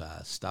this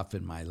stuff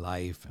in my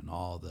life and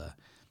all the,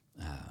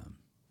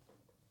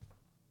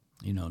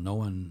 no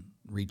one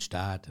reached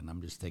out, and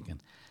I'm just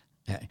thinking.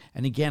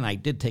 And again, I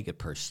did take it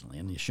personally,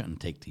 and you shouldn't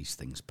take these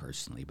things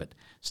personally. But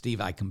Steve,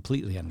 I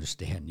completely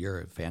understand.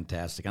 You're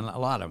fantastic, and a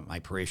lot of my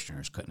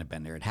parishioners couldn't have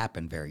been there. It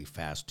happened very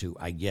fast too.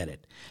 I get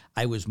it.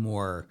 I was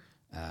more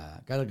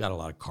got a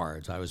lot of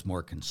cards. I was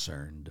more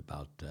concerned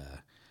about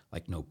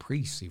like no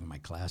priests. Even my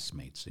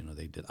classmates,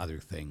 they did other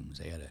things.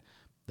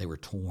 They were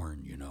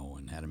torn,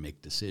 and had to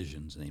make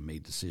decisions, and they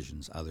made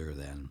decisions other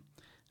than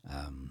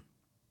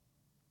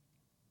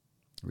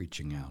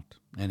reaching out.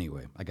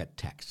 Anyway, I got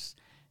texts.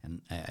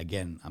 And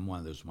again, I'm one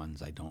of those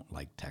ones, I don't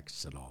like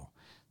texts at all.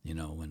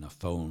 When a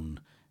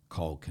phone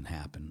call can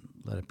happen,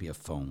 let it be a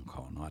phone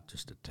call, not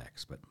just a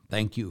text. But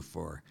thank you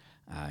for,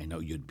 I know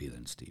you'd be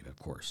then, Steve, of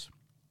course.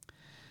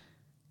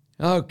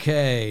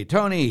 Okay,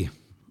 Tony,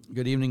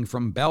 good evening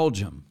from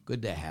Belgium.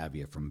 Good to have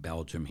you from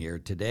Belgium here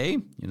today.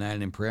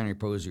 United in prayer and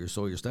repose of your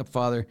soul, your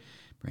stepfather,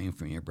 praying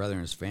for your brother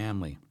and his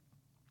family.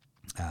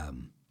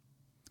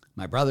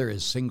 My brother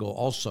is single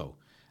also.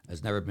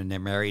 Has never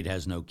been married,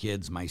 has no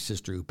kids. My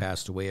sister, who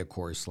passed away, of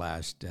course,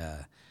 last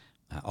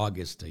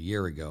August, a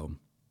year ago.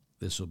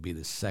 This will be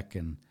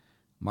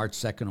March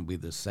 2nd will be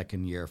the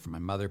second year for my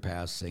mother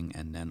passing,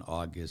 and then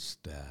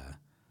August,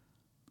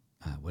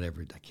 I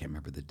can't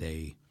remember the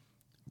day,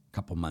 a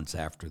couple months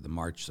after the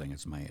March thing,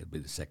 it'll be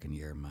the second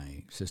year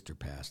my sister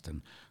passed,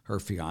 and her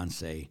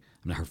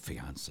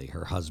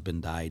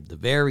husband died the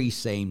very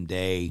same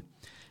day,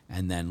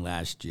 and then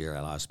last year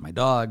I lost my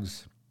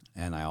dogs,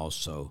 and I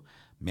also...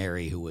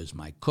 Mary, who was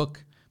my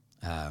cook,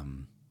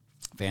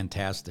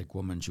 fantastic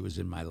woman. She was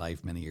in my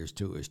life many years,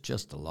 too. It was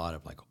just a lot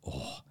of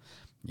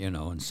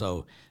and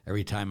so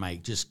every time I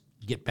just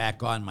get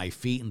back on my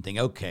feet and think,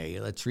 okay,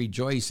 let's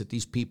rejoice that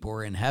these people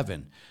are in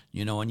heaven,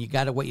 and you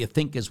got to, what you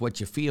think is what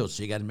you feel,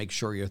 so you got to make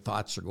sure your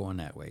thoughts are going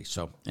that way.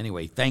 So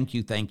anyway, thank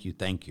you.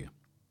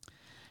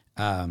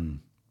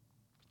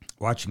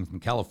 Watching from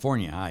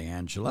California, hi,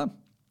 Angela.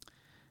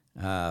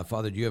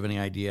 Father, do you have any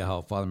idea how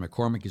Father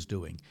McCormick is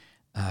doing?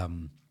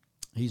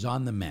 He's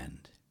on the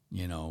mend,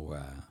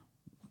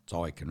 that's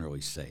all I can really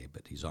say,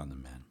 but he's on the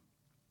mend.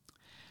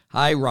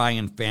 Hi,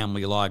 Ryan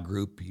Family Law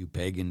Group, you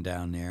pagan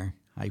down there.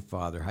 Hi,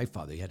 Father.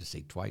 You had to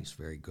say twice.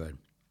 Very good.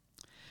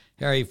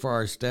 Harry, for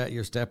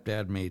your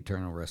stepdad, may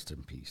eternal rest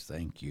in peace.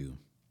 Thank you.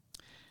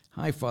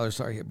 Hi, Father.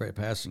 Sorry about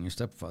passing your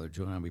stepfather.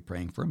 Julian, I'll be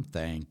praying for him.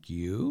 Thank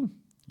you.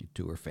 You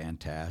two are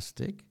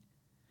fantastic.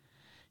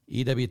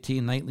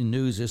 EWT Nightly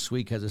News this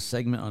week has a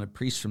segment on a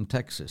priest from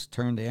Texas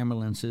turned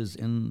ambulances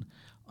in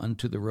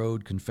onto the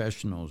road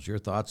confessionals. Your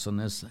thoughts on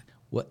this?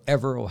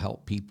 Whatever will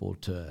help people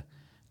to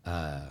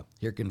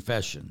hear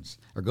confessions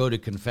or go to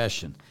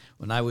confession.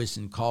 When I was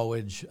in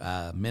college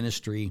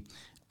ministry,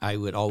 I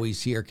would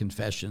always hear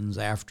confessions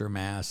after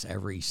Mass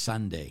every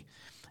Sunday.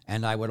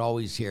 And I would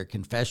always hear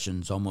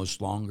confessions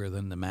almost longer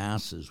than the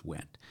Masses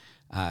went.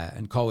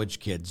 And college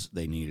kids,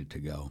 they needed to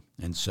go.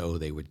 And so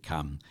they would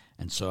come.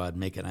 And so I'd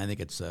make it. I think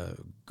it's a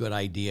good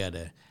idea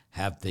to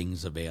have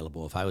things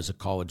available. If I was a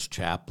college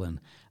chaplain,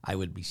 I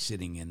would be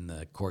sitting in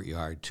the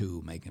courtyard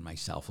too, making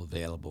myself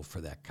available for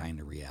that kind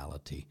of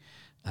reality.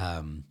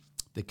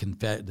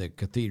 The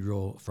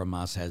cathedral from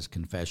us has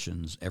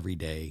confessions every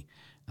day,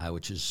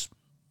 which is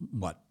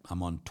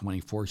I'm on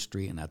 24th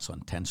Street, and that's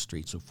on 10th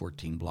Street, so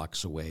 14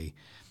 blocks away.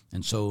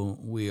 And so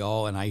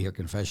I hear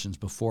confessions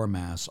before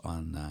Mass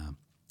on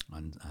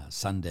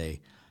Sunday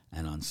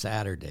and on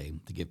Saturday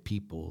to give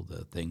people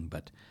the thing.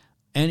 But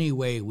any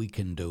way we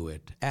can do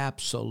it,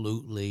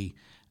 absolutely,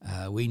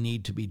 we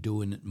need to be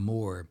doing it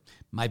more.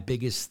 My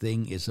biggest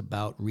thing is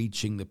about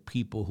reaching the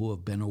people who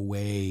have been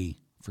away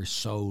for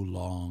so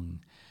long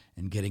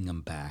and getting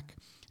them back.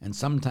 And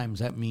sometimes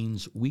that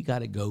means we got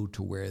to go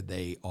to where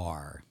they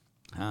are,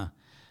 and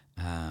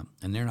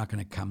they're not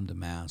going to come to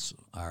Mass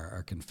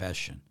or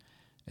confession.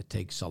 It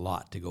takes a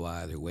lot to go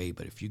either way,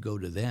 but if you go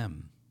to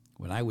them,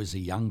 when I was a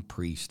young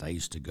priest, I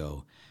used to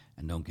go,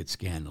 and don't get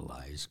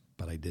scandalized,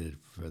 but I did it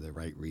for the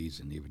right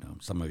reason, even though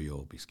some of you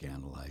will be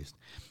scandalized.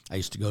 I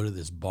used to go to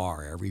this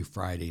bar every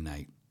Friday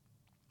night,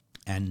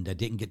 and I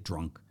didn't get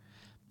drunk,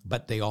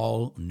 but they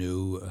all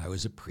knew I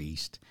was a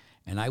priest,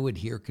 and I would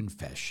hear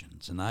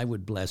confessions, and I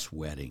would bless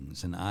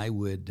weddings, and I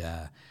would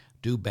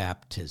do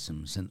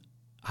baptisms, and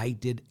I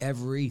did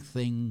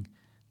everything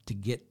to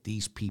get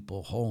these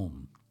people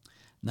home.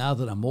 Now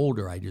that I'm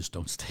older, I just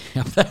don't stay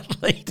up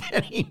that late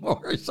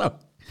anymore, so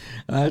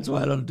that's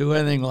why I don't do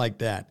anything like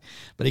that.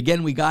 But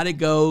again, we got to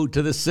go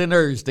to the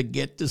sinners to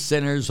get the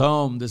sinners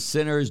home. The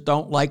sinners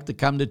don't like to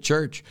come to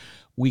church.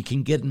 We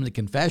can get them to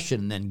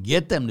confession and then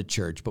get them to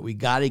church, but we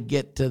got to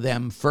get to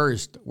them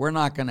first. We're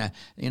not going to,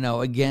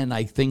 again,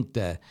 I think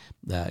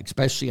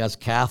especially us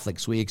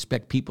Catholics, we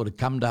expect people to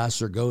come to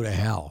us or go to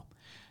hell.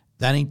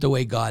 That ain't the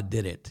way God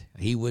did it.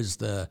 He was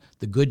the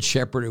good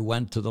shepherd who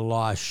went to the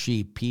lost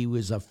sheep. He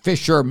was a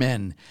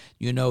fisherman.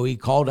 He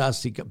called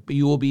us,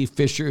 you will be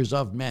fishers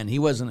of men. He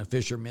wasn't a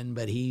fisherman,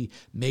 but he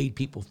made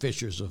people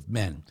fishers of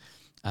men.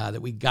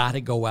 that we got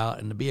to go out,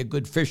 and to be a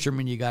good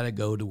fisherman, you got to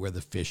go to where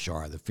the fish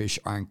are. The fish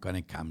aren't going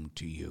to come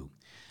to you.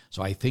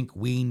 So I think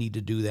we need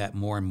to do that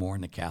more and more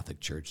in the Catholic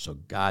Church. So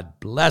God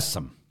bless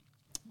them.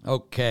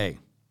 Okay.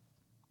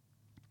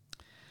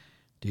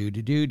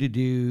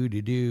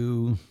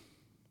 Do.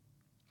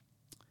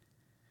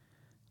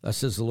 Thus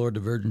says the Lord,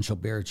 the virgin shall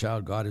bear a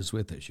child. God is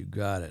with us. You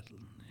got it.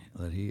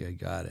 I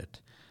got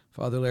it.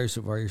 Father Larry,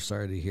 so far you're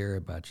sorry to hear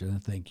about you.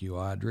 Thank you,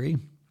 Audrey.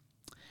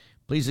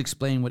 Please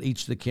explain what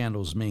each of the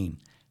candles mean.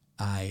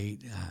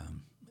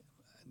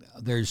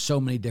 There's so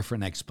many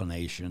different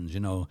explanations. You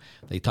know,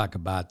 they talk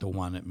about the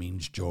one that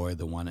means joy,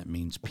 the one that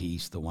means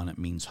peace, the one that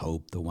means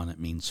hope, the one that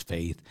means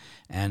faith.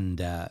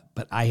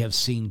 But I have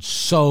seen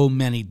so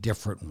many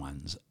different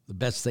ones. The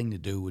best thing to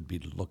do would be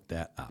to look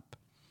that up.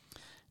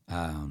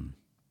 How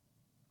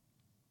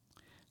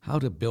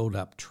to build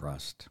up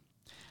trust.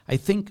 I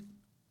think,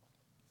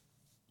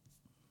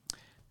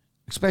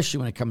 especially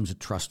when it comes to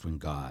trust in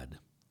God,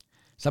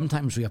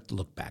 sometimes we have to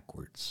look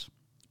backwards,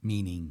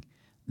 meaning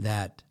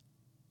that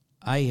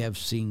I have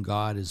seen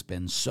God has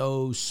been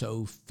so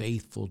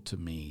faithful to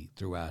me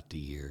throughout the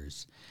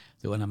years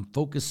that when I'm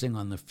focusing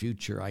on the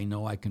future, I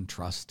know I can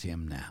trust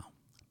him now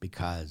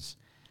because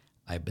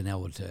I've been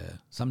able to.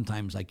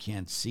 Sometimes I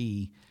can't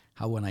see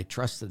how when I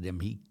trusted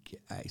him,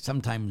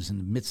 sometimes in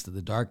the midst of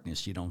the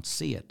darkness, you don't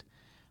see it.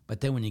 But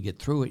then when you get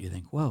through it, you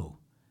think, whoa,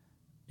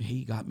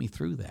 he got me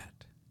through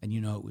that. And you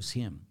know it was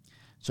him.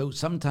 So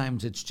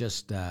sometimes it's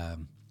just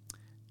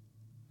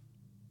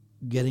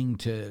getting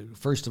to,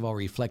 first of all,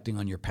 reflecting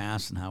on your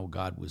past and how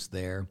God was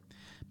there.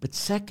 But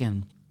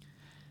second,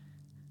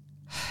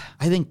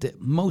 I think the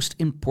most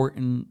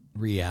important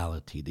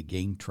reality to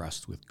gain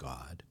trust with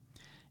God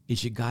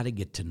is you got to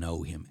get to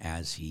know him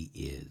as he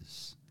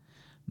is.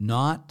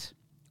 Not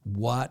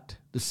what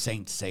the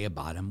saints say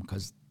about him,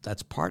 because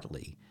that's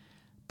partly,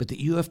 but that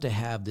you have to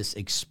have this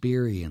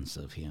experience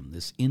of him,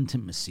 this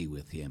intimacy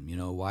with him. You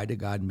know, why did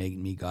God make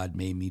me? God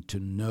made me to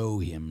know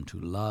him, to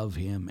love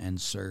him, and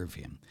serve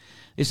him.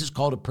 This is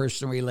called a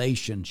personal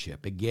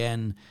relationship.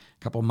 Again,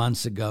 a couple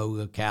months ago,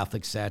 a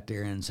Catholic sat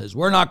there and says,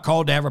 we're not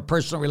called to have a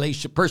personal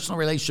relationship. Personal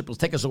relationship will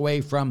take us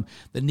away from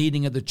the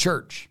needing of the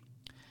church.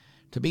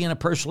 To be in a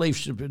personal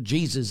relationship with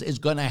Jesus is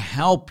going to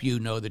help you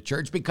know the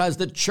church, because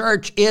the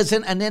church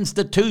isn't an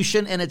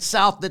institution in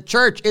itself. The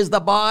church is the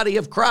body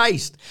of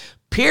Christ.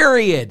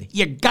 Period.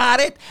 You got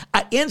it?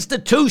 An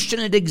institution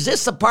that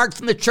exists apart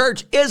from the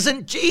church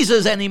isn't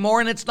Jesus anymore,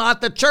 and it's not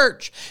the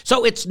church.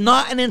 So it's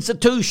not an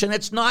institution.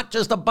 It's not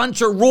just a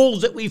bunch of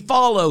rules that we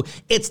follow.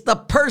 It's the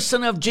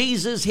person of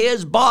Jesus,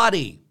 his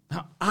body.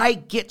 Now, I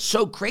get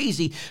so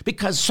crazy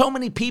because so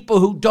many people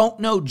who don't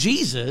know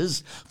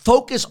Jesus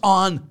focus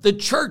on the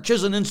church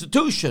as an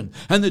institution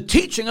and the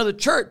teaching of the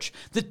church.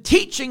 The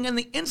teaching and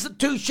the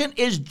institution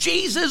is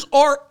Jesus,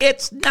 or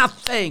it's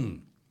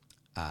nothing.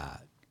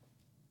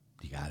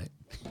 You got it?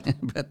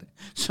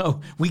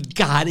 So we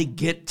got to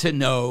get to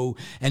know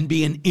and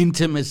be in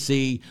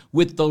intimacy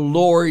with the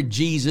Lord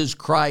Jesus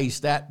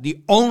Christ. That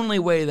the only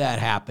way that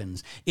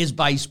happens is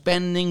by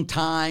spending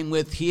time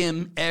with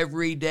him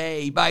every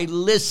day, by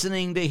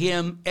listening to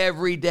him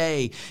every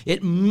day.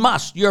 It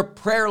must, your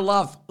prayer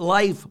life,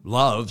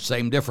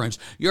 same difference.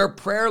 Your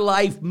prayer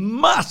life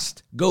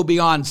must go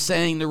beyond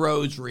saying the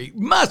rosary,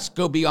 must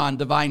go beyond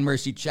Divine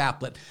Mercy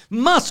Chaplet,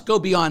 must go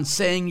beyond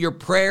saying your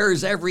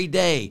prayers every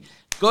day.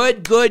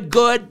 Good,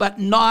 but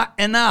not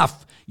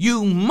enough.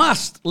 You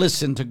must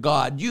listen to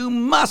God. You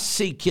must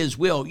seek his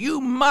will.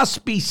 You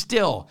must be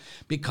still.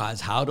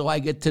 Because how do I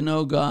get to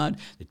know God?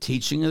 The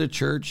teaching of the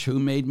church, who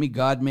made me?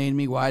 God made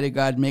me. Why did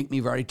God make me?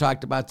 We've already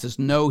talked about this.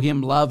 Know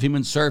him, love him,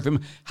 and serve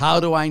him.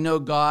 How do I know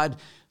God?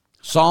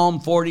 Psalm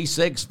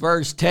 46,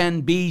 verse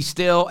 10, be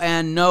still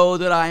and know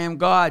that I am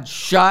God.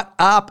 Shut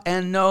up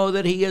and know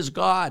that he is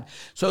God.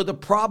 So the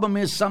problem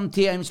is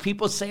sometimes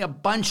people say a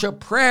bunch of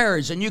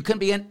prayers, and you can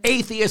be an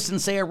atheist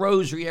and say a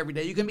rosary every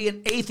day. You can be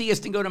an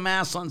atheist and go to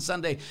Mass on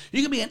Sunday.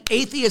 You can be an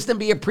atheist and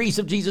be a priest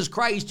of Jesus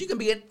Christ. You can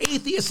be an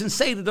atheist and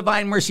say the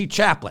Divine Mercy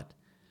Chaplet.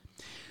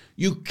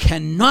 You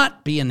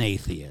cannot be an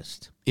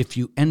atheist if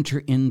you enter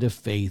into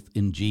faith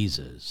in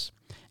Jesus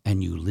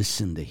and you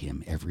listen to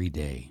him every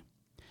day.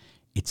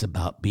 It's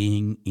about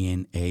being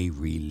in a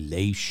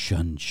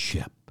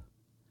relationship.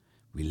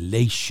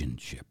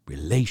 Relationship.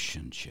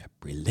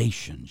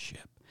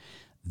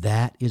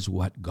 That is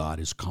what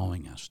God is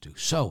calling us to.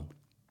 So,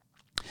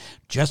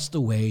 just the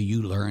way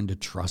you learn to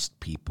trust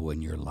people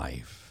in your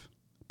life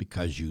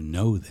because you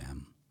know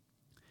them,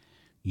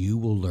 you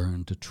will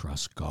learn to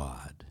trust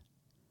God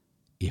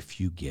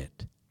if you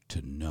get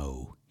to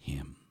know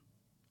him.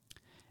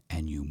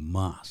 And you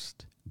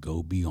must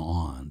go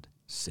beyond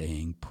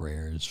saying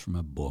prayers from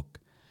a book,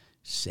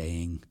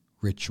 saying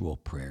ritual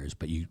prayers.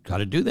 But you got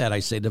to do that.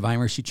 I say Divine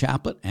Mercy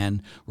Chaplet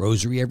and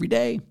Rosary every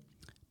day.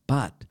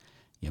 But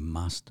you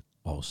must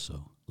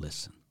also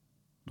listen.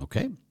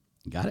 Okay?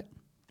 Got it?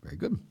 Very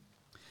good.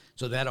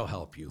 So that'll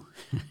help you.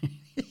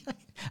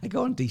 I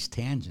go on these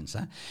tangents,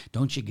 huh?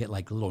 Don't you get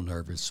like a little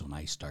nervous when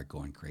I start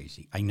going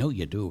crazy? I know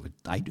you do, but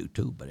I do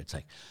too. But it's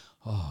like,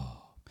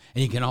 oh.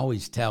 And you can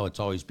always tell it's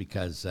always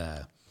because,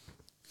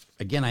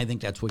 again, I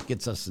think that's what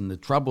gets us into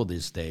trouble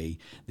these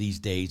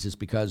days is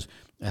because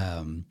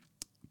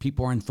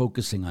people aren't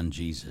focusing on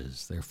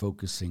Jesus. They're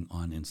focusing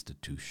on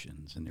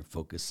institutions, and they're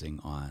focusing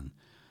on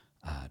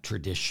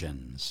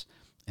traditions.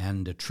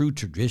 And a true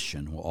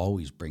tradition will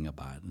always bring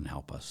about and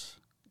help us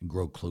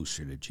grow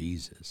closer to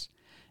Jesus.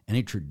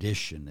 Any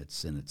tradition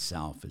that's in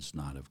itself is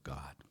not of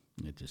God.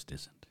 It just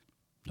isn't.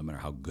 No matter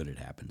how good it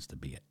happens to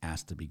be, it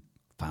has to be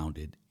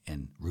founded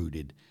and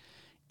rooted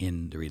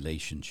in the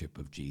relationship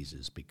of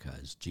Jesus,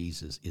 because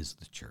Jesus is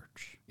the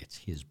church. It's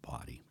his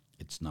body.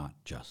 It's not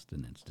just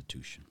an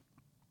institution.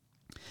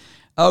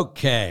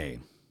 Okay.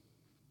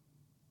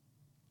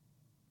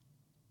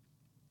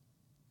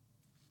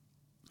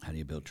 How do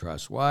you build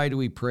trust? Why do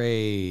we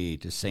pray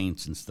to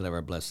saints instead of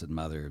our Blessed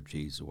Mother of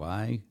Jesus?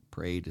 Why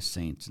pray to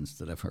saints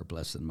instead of our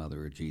Blessed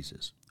Mother of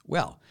Jesus?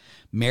 Well,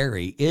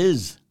 Mary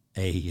is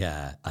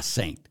a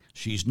saint.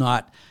 She's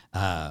not,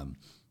 and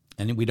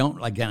we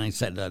don't, again,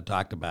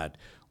 talked about,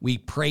 we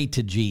pray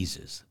to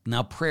Jesus.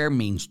 Now, prayer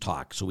means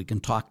talk, so we can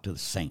talk to the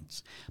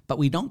saints. But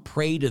we don't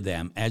pray to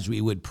them as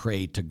we would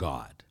pray to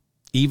God.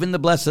 Even the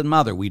Blessed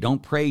Mother, we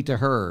don't pray to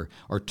her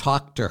or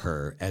talk to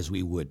her as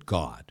we would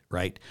God,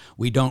 right?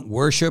 We don't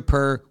worship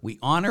her, we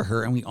honor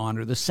her, and we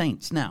honor the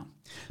saints. Now,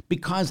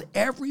 because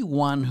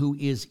everyone who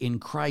is in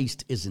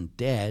Christ isn't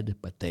dead,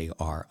 but they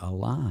are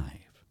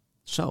alive.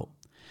 So,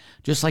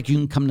 just like you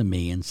can come to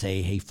me and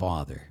say, hey,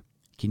 Father,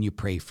 can you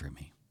pray for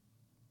me?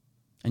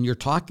 And you're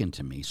talking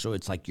to me, so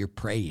it's like you're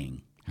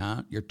praying,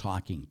 huh? You're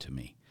talking to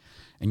me,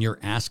 and you're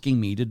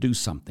asking me to do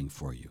something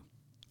for you.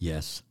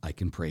 Yes, I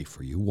can pray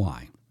for you.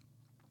 Why?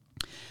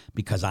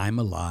 Because I'm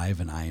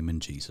alive and I am in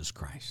Jesus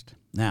Christ.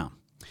 Now,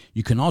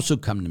 you can also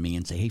come to me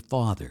and say, hey,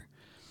 Father,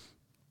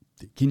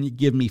 can you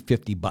give me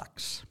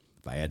 $50?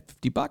 If I had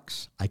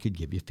 $50, I could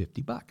give you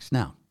 $50.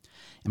 Now,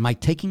 am I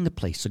taking the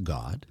place of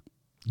God?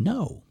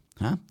 No.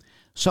 Huh?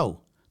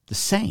 So, the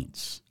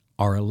saints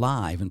are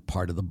alive and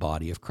part of the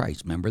body of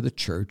Christ. Remember, the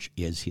church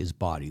is his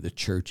body. The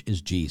church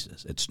is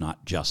Jesus. It's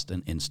not just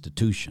an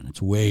institution.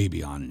 It's way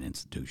beyond an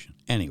institution.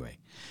 Anyway,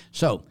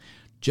 so,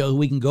 Joe,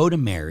 we can go to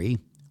Mary,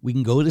 we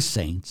can go to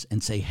saints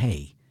and say,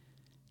 hey,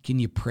 can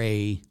you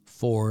pray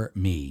for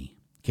me?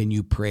 Can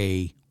you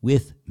pray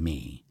with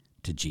me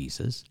to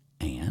Jesus?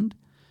 And,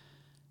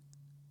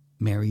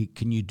 Mary,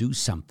 can you do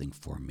something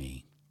for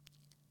me?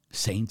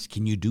 Saints,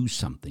 can you do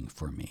something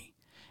for me?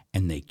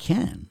 And they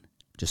can,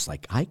 just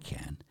like I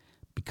can,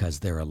 because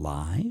they're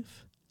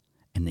alive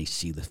and they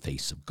see the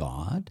face of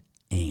God,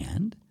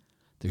 and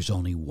there's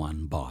only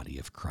one body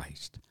of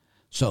Christ.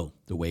 So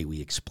the way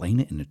we explain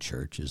it in the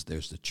church is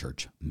there's the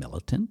church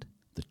militant,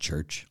 the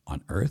church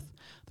on earth,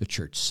 the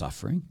church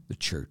suffering, the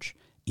church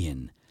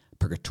in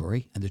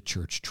purgatory, and the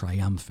church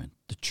triumphant,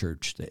 the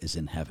church that is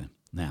in heaven.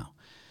 Now,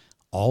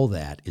 all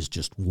that is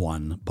just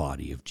one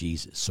body of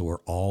Jesus. So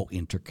we're all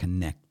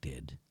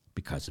interconnected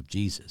because of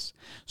Jesus.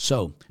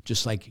 So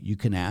just like you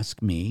can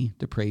ask me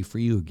to pray for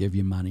you or give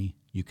you money,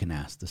 you can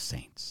ask the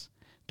saints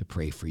to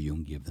pray for you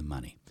and give them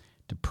money.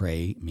 To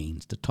pray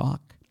means to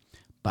talk,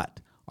 but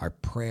our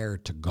prayer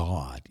to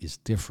God is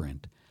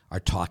different. Our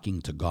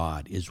talking to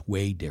God is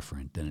way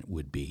different than it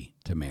would be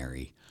to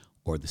Mary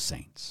or the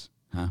saints.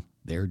 Huh?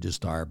 They're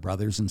just our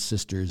brothers and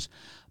sisters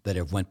that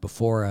have went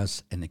before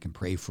us, and they can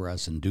pray for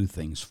us and do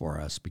things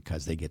for us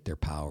because they get their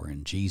power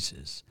in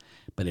Jesus.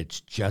 But it's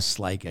just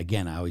like,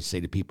 again, I always say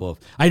to people,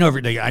 I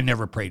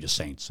never pray to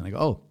saints. And I go,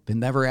 oh, then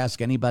never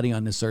ask anybody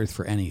on this earth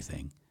for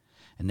anything.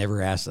 And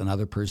never ask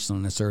another person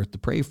on this earth to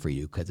pray for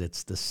you, because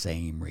it's the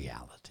same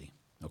reality.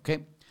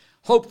 Okay?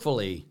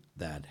 Hopefully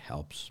that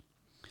helps.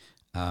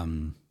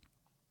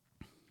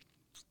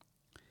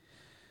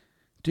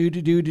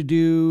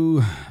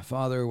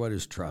 Father, what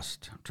is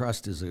trust?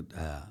 Trust is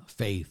a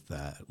faith,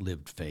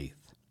 lived faith.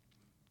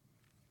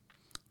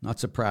 Not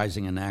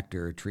surprising an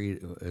actor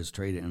is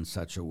treated in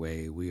such a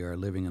way. We are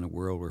living in a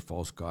world where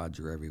false gods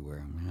are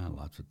everywhere. Yeah,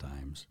 lots of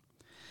times.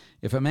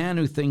 If a man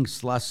who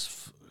thinks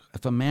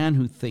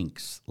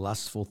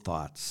lustful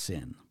thoughts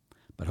sin,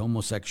 but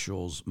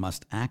homosexuals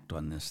must act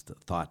on this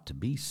thought to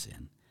be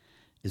sin,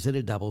 is it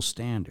a double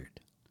standard?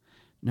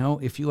 No,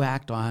 if you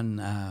act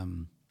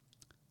on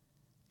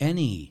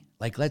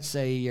like let's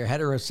say you're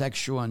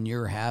heterosexual and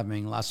you're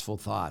having lustful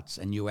thoughts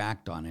and you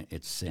act on it,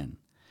 it's sin.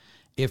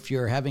 If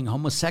you're having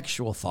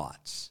homosexual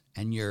thoughts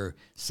and you're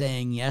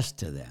saying yes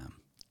to them,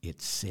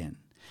 it's sin.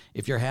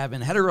 If you're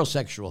having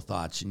heterosexual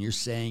thoughts and you're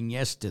saying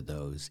yes to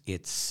those,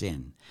 it's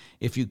sin.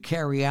 If you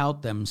carry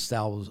out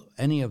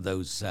any of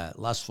those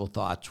lustful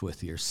thoughts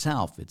with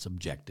yourself, it's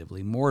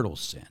objectively mortal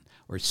sin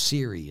or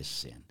serious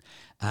sin.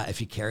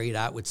 If you carry it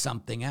out with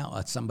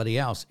somebody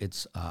else,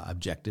 it's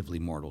objectively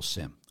mortal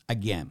sin.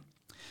 Again,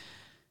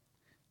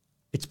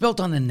 it's built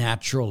on the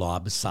natural law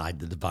beside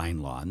the divine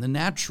law. And the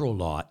natural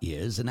law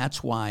is, and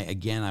that's why,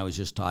 again, I was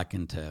just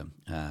talking to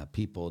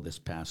people this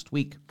past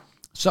week.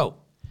 So,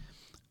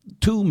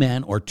 two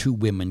men or two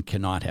women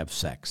cannot have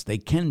sex. They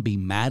can be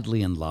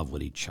madly in love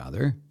with each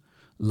other.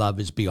 Love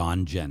is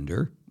beyond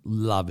gender.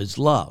 Love is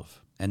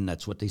love. And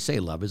that's what they say.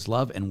 Love is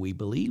love, and we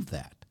believe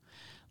that.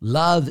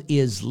 Love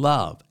is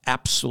love,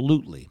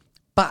 absolutely.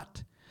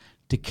 But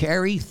to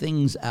carry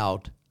things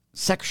out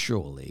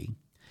sexually,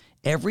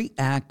 every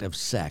act of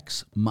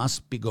sex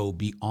must go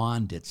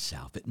beyond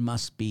itself. It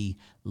must be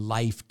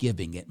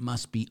life-giving. It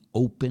must be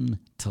open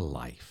to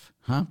life.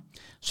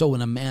 So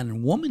when a man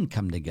and woman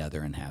come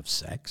together and have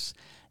sex,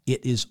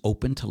 it is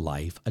open to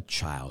life. A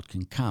child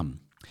can come.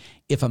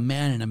 If a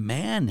man and a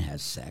man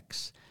has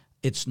sex,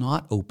 it's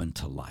not open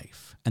to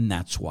life, and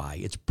that's why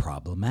it's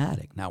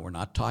problematic. Now, we're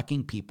not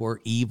talking people are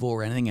evil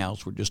or anything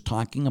else. We're just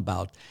talking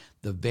about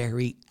the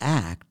very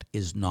act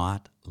is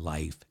not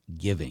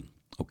life-giving,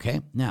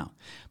 okay? Now,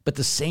 but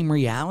the same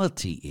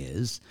reality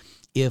is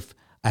if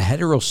a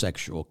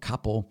heterosexual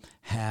couple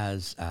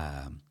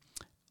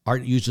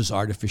uses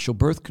artificial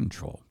birth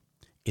control,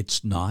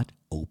 it's not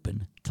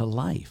open to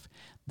life.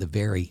 The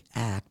very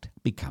act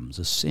becomes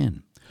a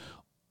sin.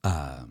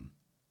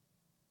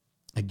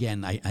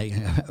 Again, I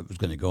was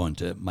going to go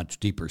into much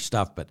deeper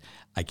stuff, but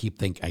I keep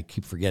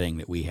forgetting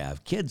that we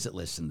have kids that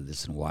listen to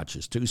this and watch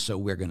this too, so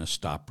we're going to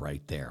stop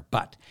right there.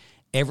 But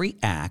every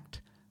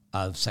act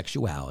of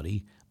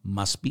sexuality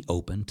must be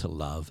open to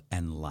love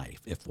and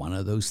life. If one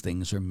of those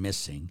things are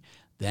missing,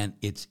 then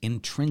it's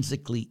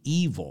intrinsically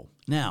evil.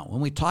 Now, when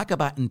we talk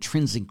about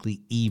intrinsically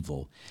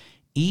evil,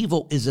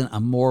 evil isn't a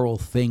moral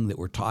thing that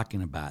we're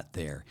talking about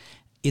there.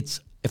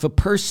 It's if a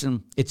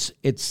person, it's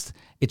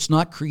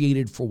not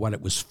created for what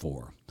it was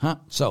for.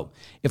 So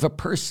if a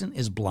person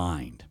is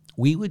blind,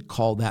 we would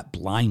call that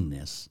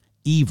blindness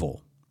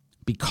evil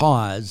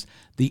because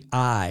the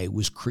eye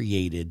was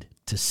created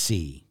to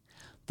see.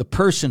 The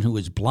person who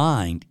is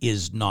blind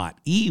is not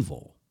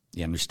evil.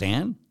 You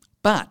understand?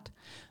 But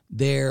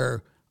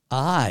their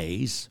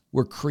eyes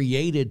were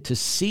created to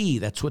see.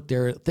 That's what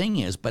their thing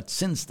is. But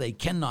since they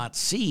cannot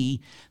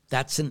see,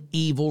 that's an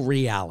evil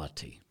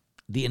reality.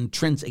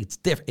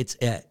 It's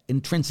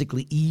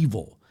intrinsically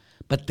evil,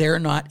 but they're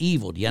not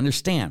evil. Do you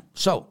understand?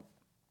 So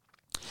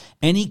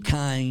any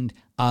kind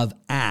of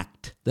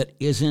act that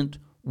isn't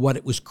what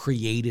it was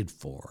created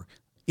for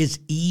is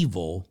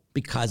evil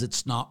because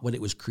it's not what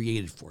it was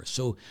created for.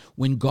 So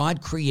when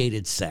God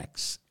created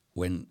sex,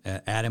 when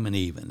Adam and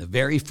Eve, and the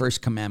very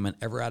first commandment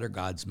ever out of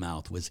God's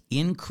mouth was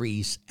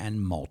increase and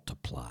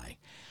multiply,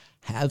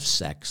 have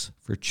sex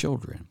for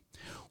children.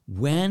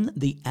 When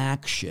the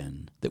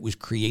action that was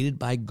created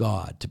by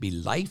God to be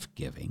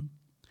life-giving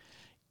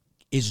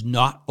is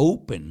not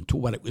open to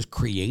what it was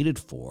created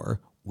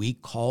for, we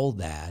call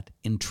that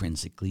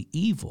intrinsically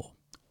evil.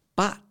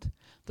 But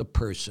the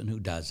person who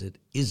does it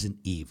isn't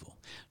evil.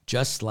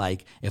 Just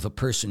like if a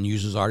person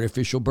uses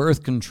artificial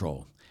birth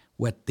control,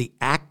 what the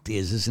act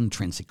is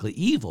intrinsically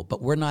evil,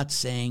 but we're not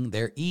saying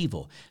they're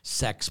evil.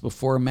 Sex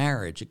before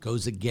marriage, it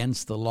goes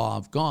against the law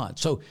of God.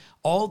 So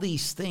all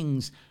these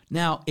things,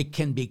 now it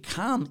can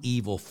become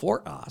evil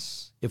for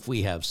us if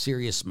we have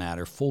serious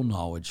matter, full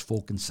knowledge,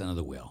 full consent of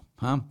the will.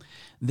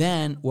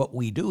 Then what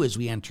we do is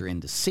we enter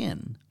into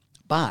sin,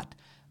 but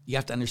you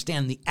have to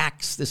understand the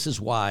acts. This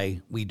is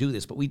why we do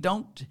this, but we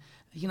don't,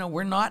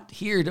 we're not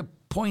here to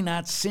point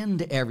out sin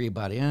to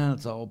everybody.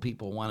 That's all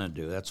people want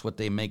to do. That's what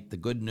they make the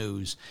good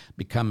news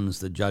becomes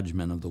the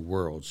judgment of the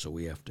world, so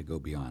we have to go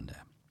beyond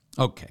that.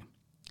 Okay.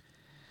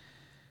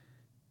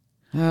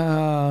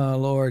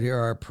 Lord, hear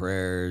our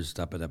prayers.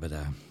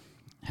 Da-ba-da-ba-da.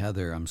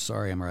 Heather, I'm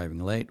sorry I'm arriving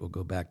late. We'll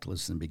go back to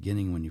listen to the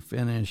beginning when you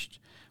finished.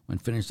 When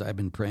finished, I've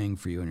been praying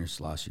for you and your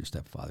loss, your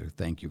stepfather.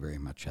 Thank you very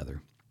much,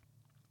 Heather.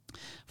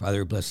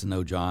 Father, bless to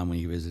know John when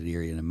you visited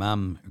Erie and a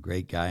mom, a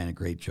great guy and a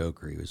great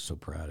joker. He was so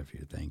proud of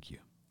you. Thank you.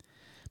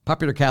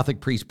 Popular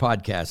Catholic Priest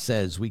Podcast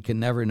says we can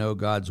never know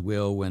God's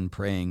will when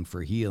praying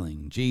for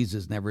healing.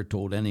 Jesus never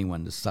told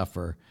anyone to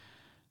suffer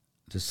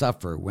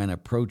when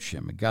approach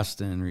him.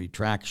 Augustine in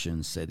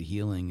Retraction said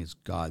healing is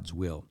God's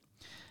will.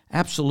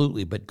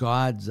 Absolutely, but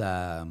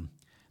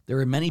there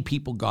are many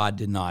people God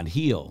did not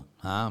heal.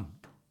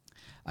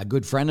 A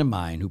good friend of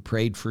mine who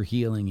prayed for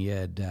healing, he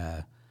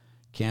had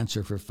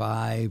cancer for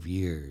 5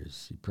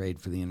 years. He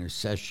prayed for the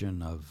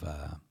intercession of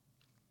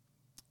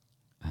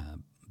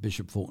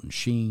Bishop Fulton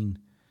Sheen.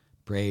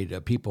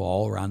 Prayed, people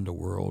all around the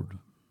world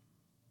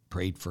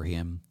prayed for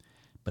him,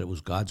 but it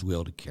was God's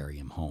will to carry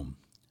him home.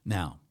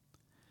 Now,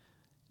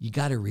 you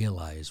got to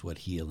realize what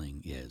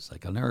healing is.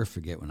 Like, I'll never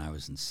forget when I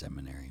was in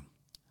seminary,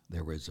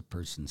 there was a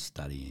person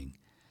studying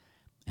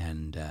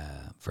and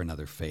for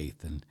another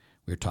faith, and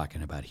we were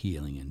talking about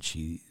healing, and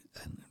she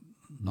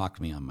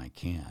knocked me on my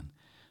can.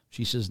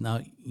 She says,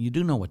 now, you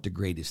do know what the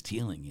greatest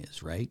healing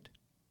is, right?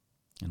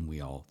 And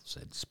we all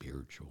said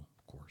spiritual,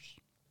 of course.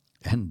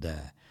 And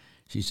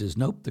she says,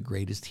 nope, the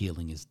greatest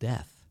healing is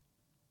death.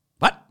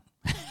 What?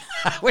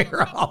 We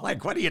were all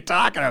like, what are you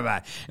talking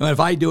about? And if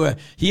I do a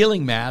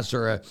healing mass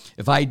or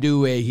if I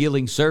do a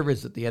healing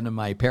service at the end of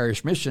my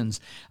parish missions,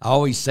 I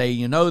always say,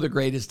 the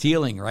greatest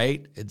healing,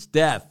 right? It's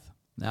death.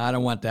 Now, I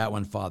don't want that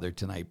one, Father,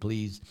 tonight,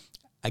 please.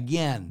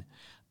 Again,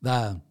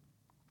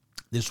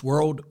 this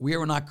world, we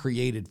were not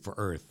created for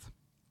earth.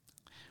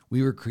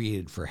 We were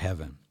created for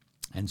heaven.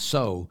 And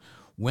so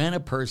When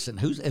a person,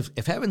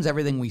 if heaven's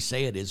everything we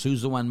say it is,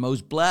 who's the one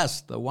most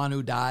blessed? The one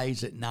who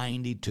dies at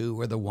 92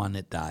 or the one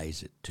that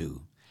dies at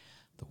 2?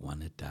 The one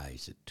that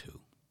dies at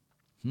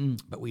 2.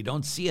 But we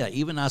don't see it.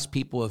 Even us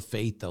people of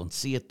faith don't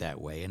see it that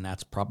way, and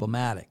that's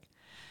problematic.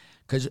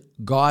 Because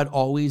God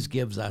always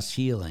gives us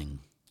healing,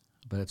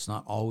 but it's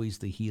not always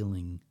the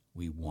healing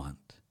we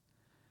want,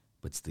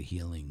 but it's the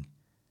healing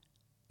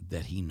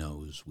that he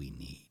knows we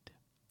need.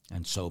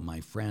 And so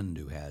my friend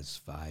who has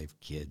 5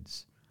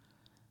 kids,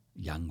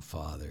 young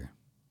father,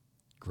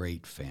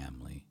 great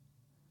family,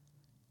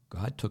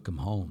 God took him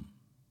home,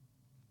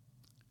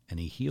 and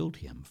he healed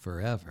him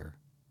forever.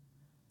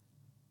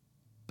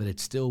 But it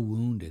still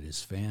wounded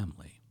his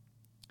family.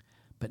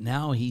 But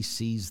now he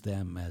sees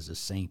them as a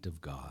saint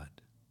of God.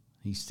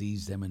 He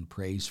sees them and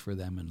prays for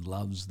them and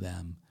loves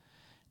them.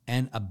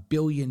 And 1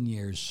 billion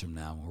years from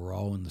now, we're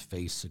all in the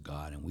face of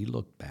God, and we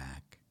look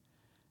back,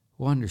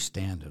 we'll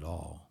understand it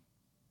all.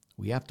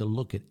 We have to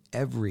look at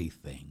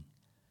everything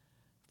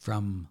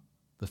from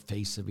the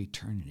face of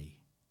eternity.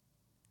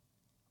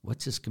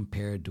 What's this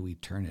compared to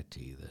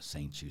eternity, the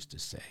saints used to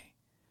say.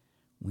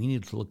 We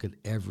need to look at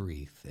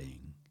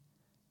everything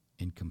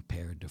and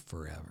compared to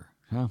forever.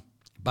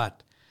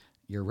 But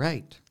you're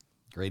right.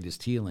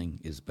 Greatest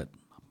healing is, but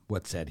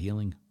what's that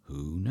healing?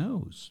 Who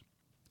knows?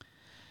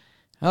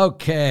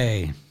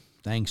 Okay.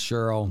 Thanks,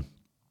 Cheryl.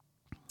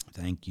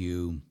 Thank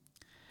you.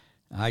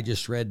 I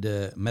just read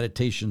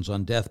Meditations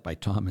on Death by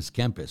Thomas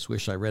Kempis.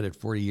 Wish I read it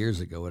 40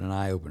 years ago. What an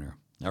eye-opener.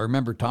 I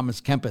remember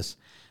Thomas Kempis.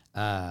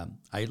 I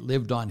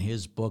lived on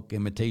his book,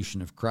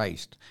 Imitation of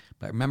Christ.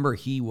 But remember,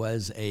 he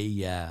was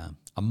a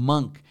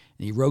monk,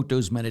 and he wrote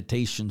those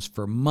meditations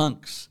for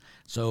monks.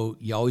 So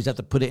you always have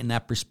to put it in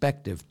that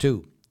perspective,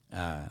 too,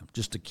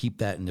 just to keep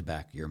that in the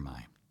back of your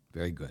mind.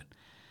 Very good.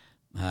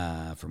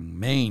 From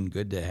Maine,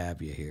 good to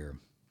have you here.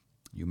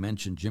 You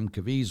mentioned Jim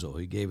Caviezel.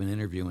 He gave an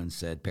interview and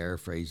said,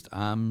 paraphrased,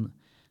 I'm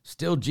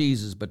still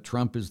Jesus, but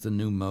Trump is the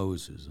new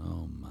Moses.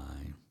 Oh, my.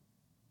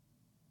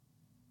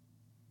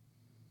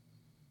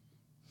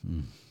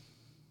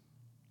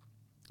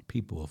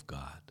 People of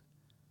God,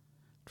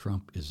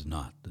 Trump is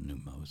not the new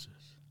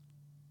Moses.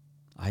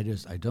 I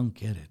don't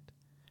get it.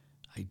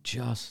 I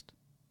just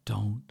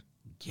don't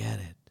get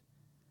it.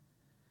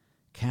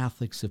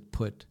 Catholics have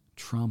put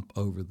Trump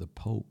over the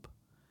Pope.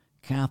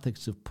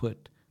 Catholics have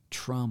put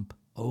Trump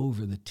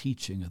over the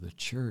teaching of the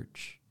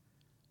church.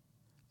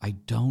 I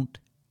don't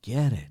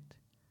get it.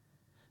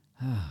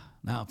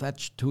 Now, if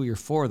that's 2 or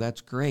 4, that's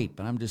great,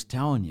 but I'm just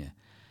telling you,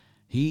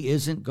 he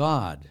isn't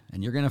God,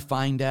 and you're going to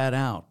find that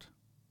out.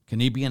 Can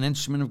he be an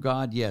instrument of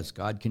God? Yes,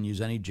 God can use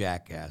any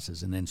jackass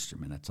as an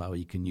instrument. That's how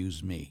he can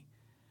use me.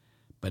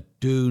 But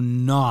do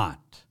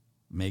not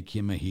make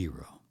him a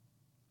hero.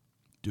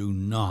 Do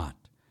not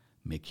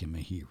make him a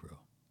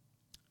hero.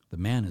 The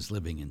man is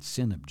living in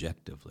sin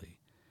objectively.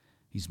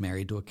 He's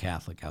married to a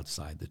Catholic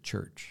outside the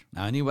church.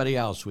 Now, anybody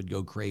else would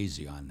go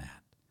crazy on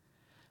that.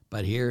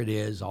 But here it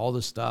is, all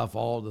the stuff,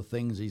 all the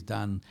things he's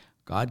done.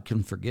 God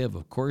can forgive.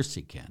 Of course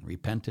he can.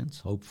 Repentance,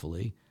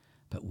 hopefully.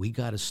 But we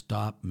got to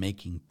stop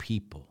making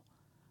people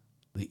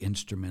the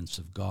instruments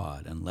of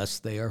God unless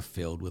they are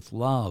filled with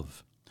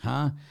love.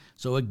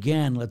 So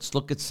again, let's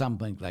look at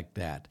something like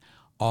that.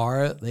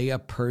 Are they a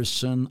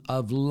person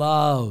of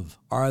love?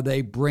 Are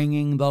they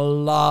bringing the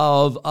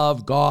love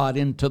of God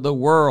into the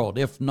world?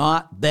 If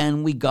not,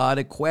 then we got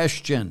a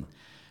question.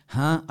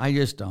 I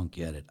just don't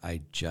get it.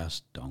 I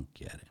just don't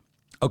get it.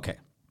 Okay.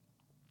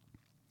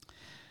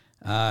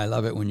 I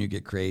love it when you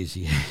get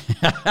crazy.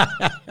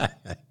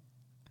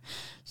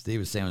 Steve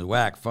was saying,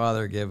 whack,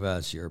 Father, give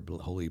us your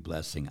holy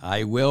blessing.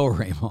 I will,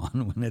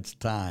 Raymond, when it's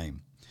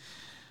time.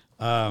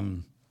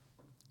 Father,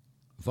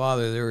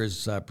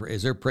 is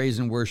there praise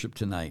and worship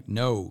tonight?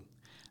 No.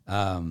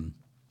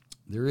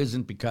 There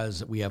isn't,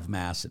 because we have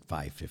Mass at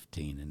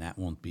 5:15, and that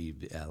won't be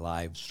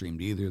live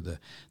streamed either.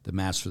 The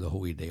Mass for the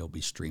Holy Day will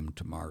be streamed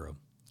tomorrow.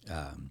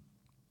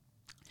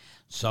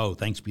 So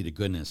thanks be to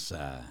goodness.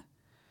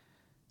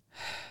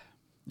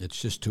 It's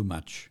just too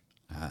much.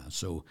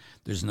 So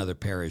there's another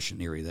parish in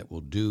the area that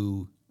will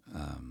do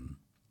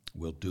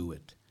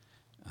it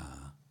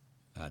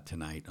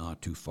tonight.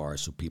 Not too far,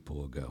 so people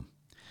will go.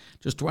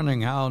 Just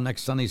wondering how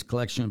next Sunday's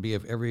collection will be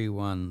of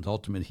everyone's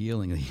ultimate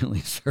healing, the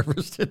healing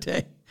service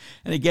today.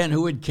 And again,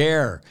 who would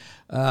care?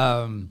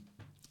 Again,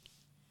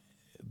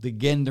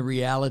 the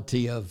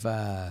reality of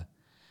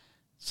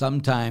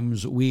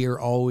sometimes we are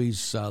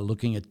always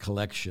looking at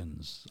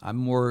collections. I'm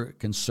more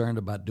concerned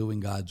about doing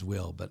God's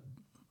will,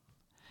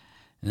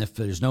 and if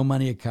there's no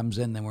money that comes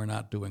in, then we're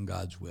not doing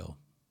God's will.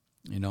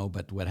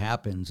 But what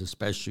happens,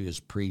 especially as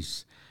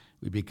priests,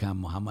 we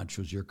become, how much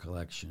was your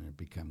collection? It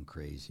become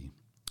crazy.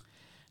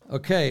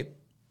 Okay,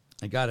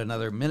 I got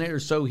another minute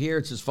or so here.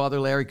 It says, Father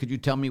Larry, could you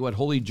tell me what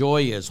holy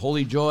joy is?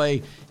 Holy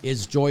joy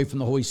is joy from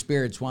the Holy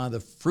Spirit. It's one of the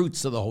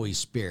fruits of the Holy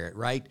Spirit,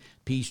 right?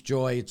 Peace,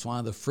 joy, it's one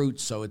of the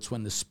fruits, so it's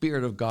when the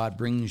Spirit of God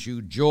brings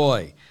you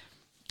joy.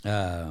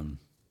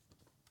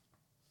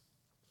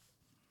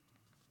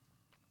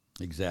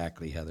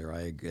 Exactly, Heather.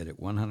 I get it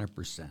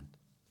 100%.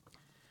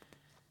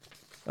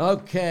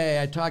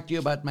 Okay, I talked to you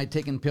about my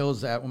taking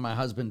pills that when my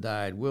husband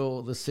died.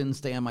 Will the sin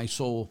stay on my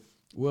soul?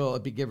 Will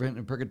it be given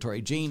in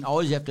purgatory? Gene,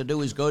 all you have to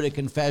do is go to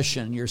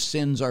confession. Your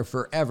sins are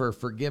forever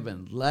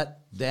forgiven. Let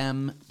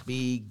them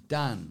be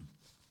done.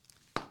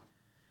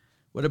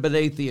 What about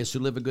atheists who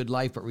live a good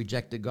life but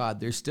rejected God?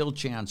 There's still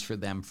chance for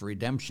them for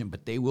redemption,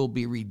 but they will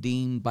be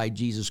redeemed by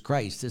Jesus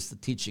Christ. This is the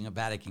teaching of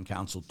Vatican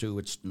Council II.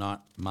 It's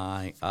not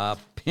my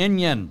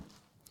opinion.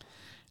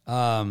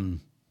 I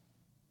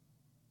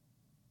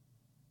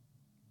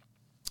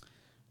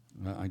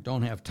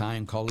don't have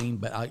time, Colleen,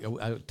 but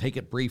I'll take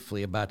it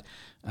briefly about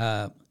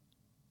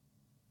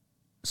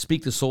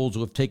speak to souls who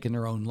have taken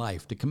their own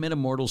life. To commit a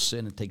mortal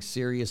sin, it takes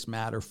serious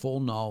matter,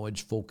 full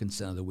knowledge, full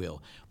consent of the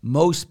will.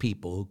 Most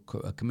people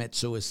who commit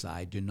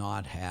suicide do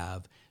not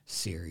have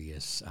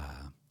serious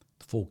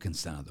full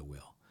consent of the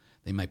will.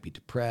 They might be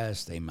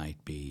depressed. They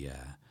might be,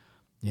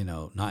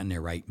 not in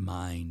their right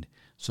mind.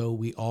 So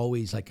we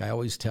always, I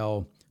always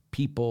tell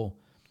people,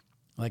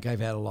 like I've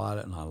had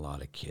not a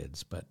lot of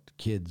kids, but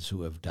kids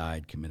who have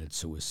died, committed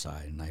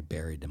suicide, and I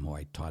buried them or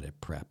I taught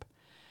at prep.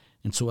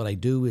 And so what I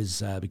do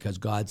is, because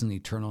God's in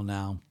eternal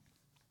now,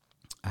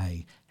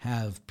 I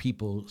have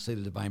people say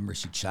the Divine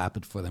Mercy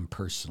Chaplet for them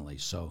personally.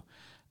 So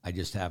I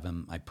just have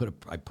them, I put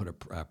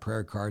a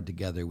prayer card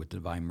together with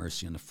Divine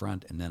Mercy on the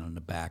front, and then on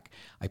the back,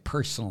 I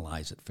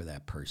personalize it for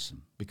that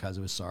person. Because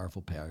of his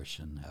sorrowful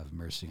passion, have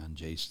mercy on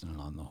Jason and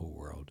on the whole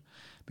world.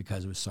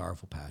 Because of his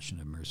sorrowful passion,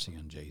 have mercy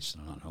on Jason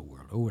and on the whole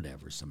world. Or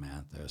whatever,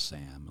 Samantha,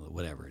 Sam,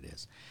 whatever it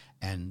is.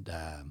 And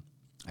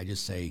I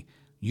just say,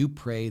 you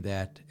pray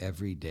that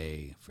every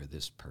day for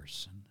this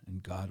person,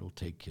 and God will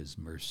take his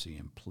mercy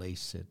and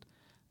place it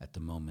at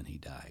the moment he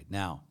died.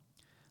 Now,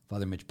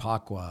 Father Mitch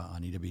Pacwa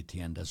on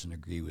EWTN doesn't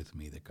agree with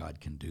me that God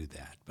can do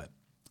that, but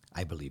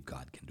I believe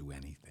God can do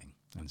anything,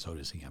 and so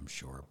does he, I'm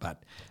sure.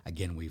 But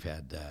again, we've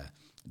had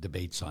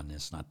debates on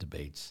this, not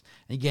debates.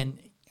 And again,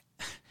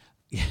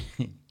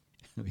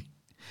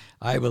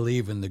 I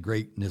believe in the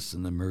greatness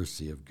and the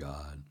mercy of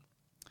God.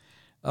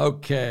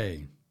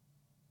 Okay.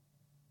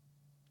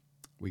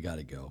 We got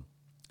to go.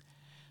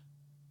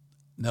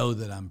 Know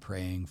that I'm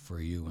praying for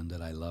you and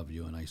that I love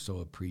you, and I so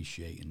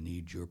appreciate and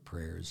need your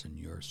prayers and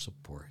your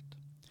support,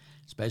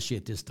 especially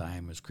at this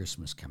time as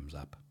Christmas comes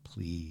up.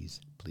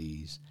 Please,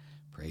 please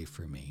pray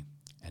for me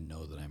and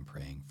know that I'm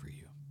praying for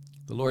you.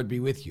 The Lord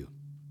be with you.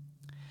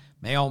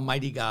 May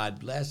Almighty God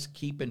bless,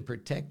 keep, and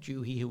protect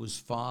you, he who is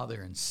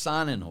Father and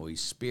Son and Holy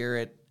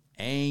Spirit.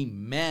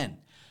 Amen.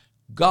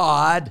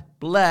 God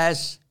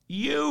bless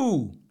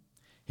you.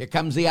 Here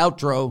comes the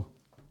outro.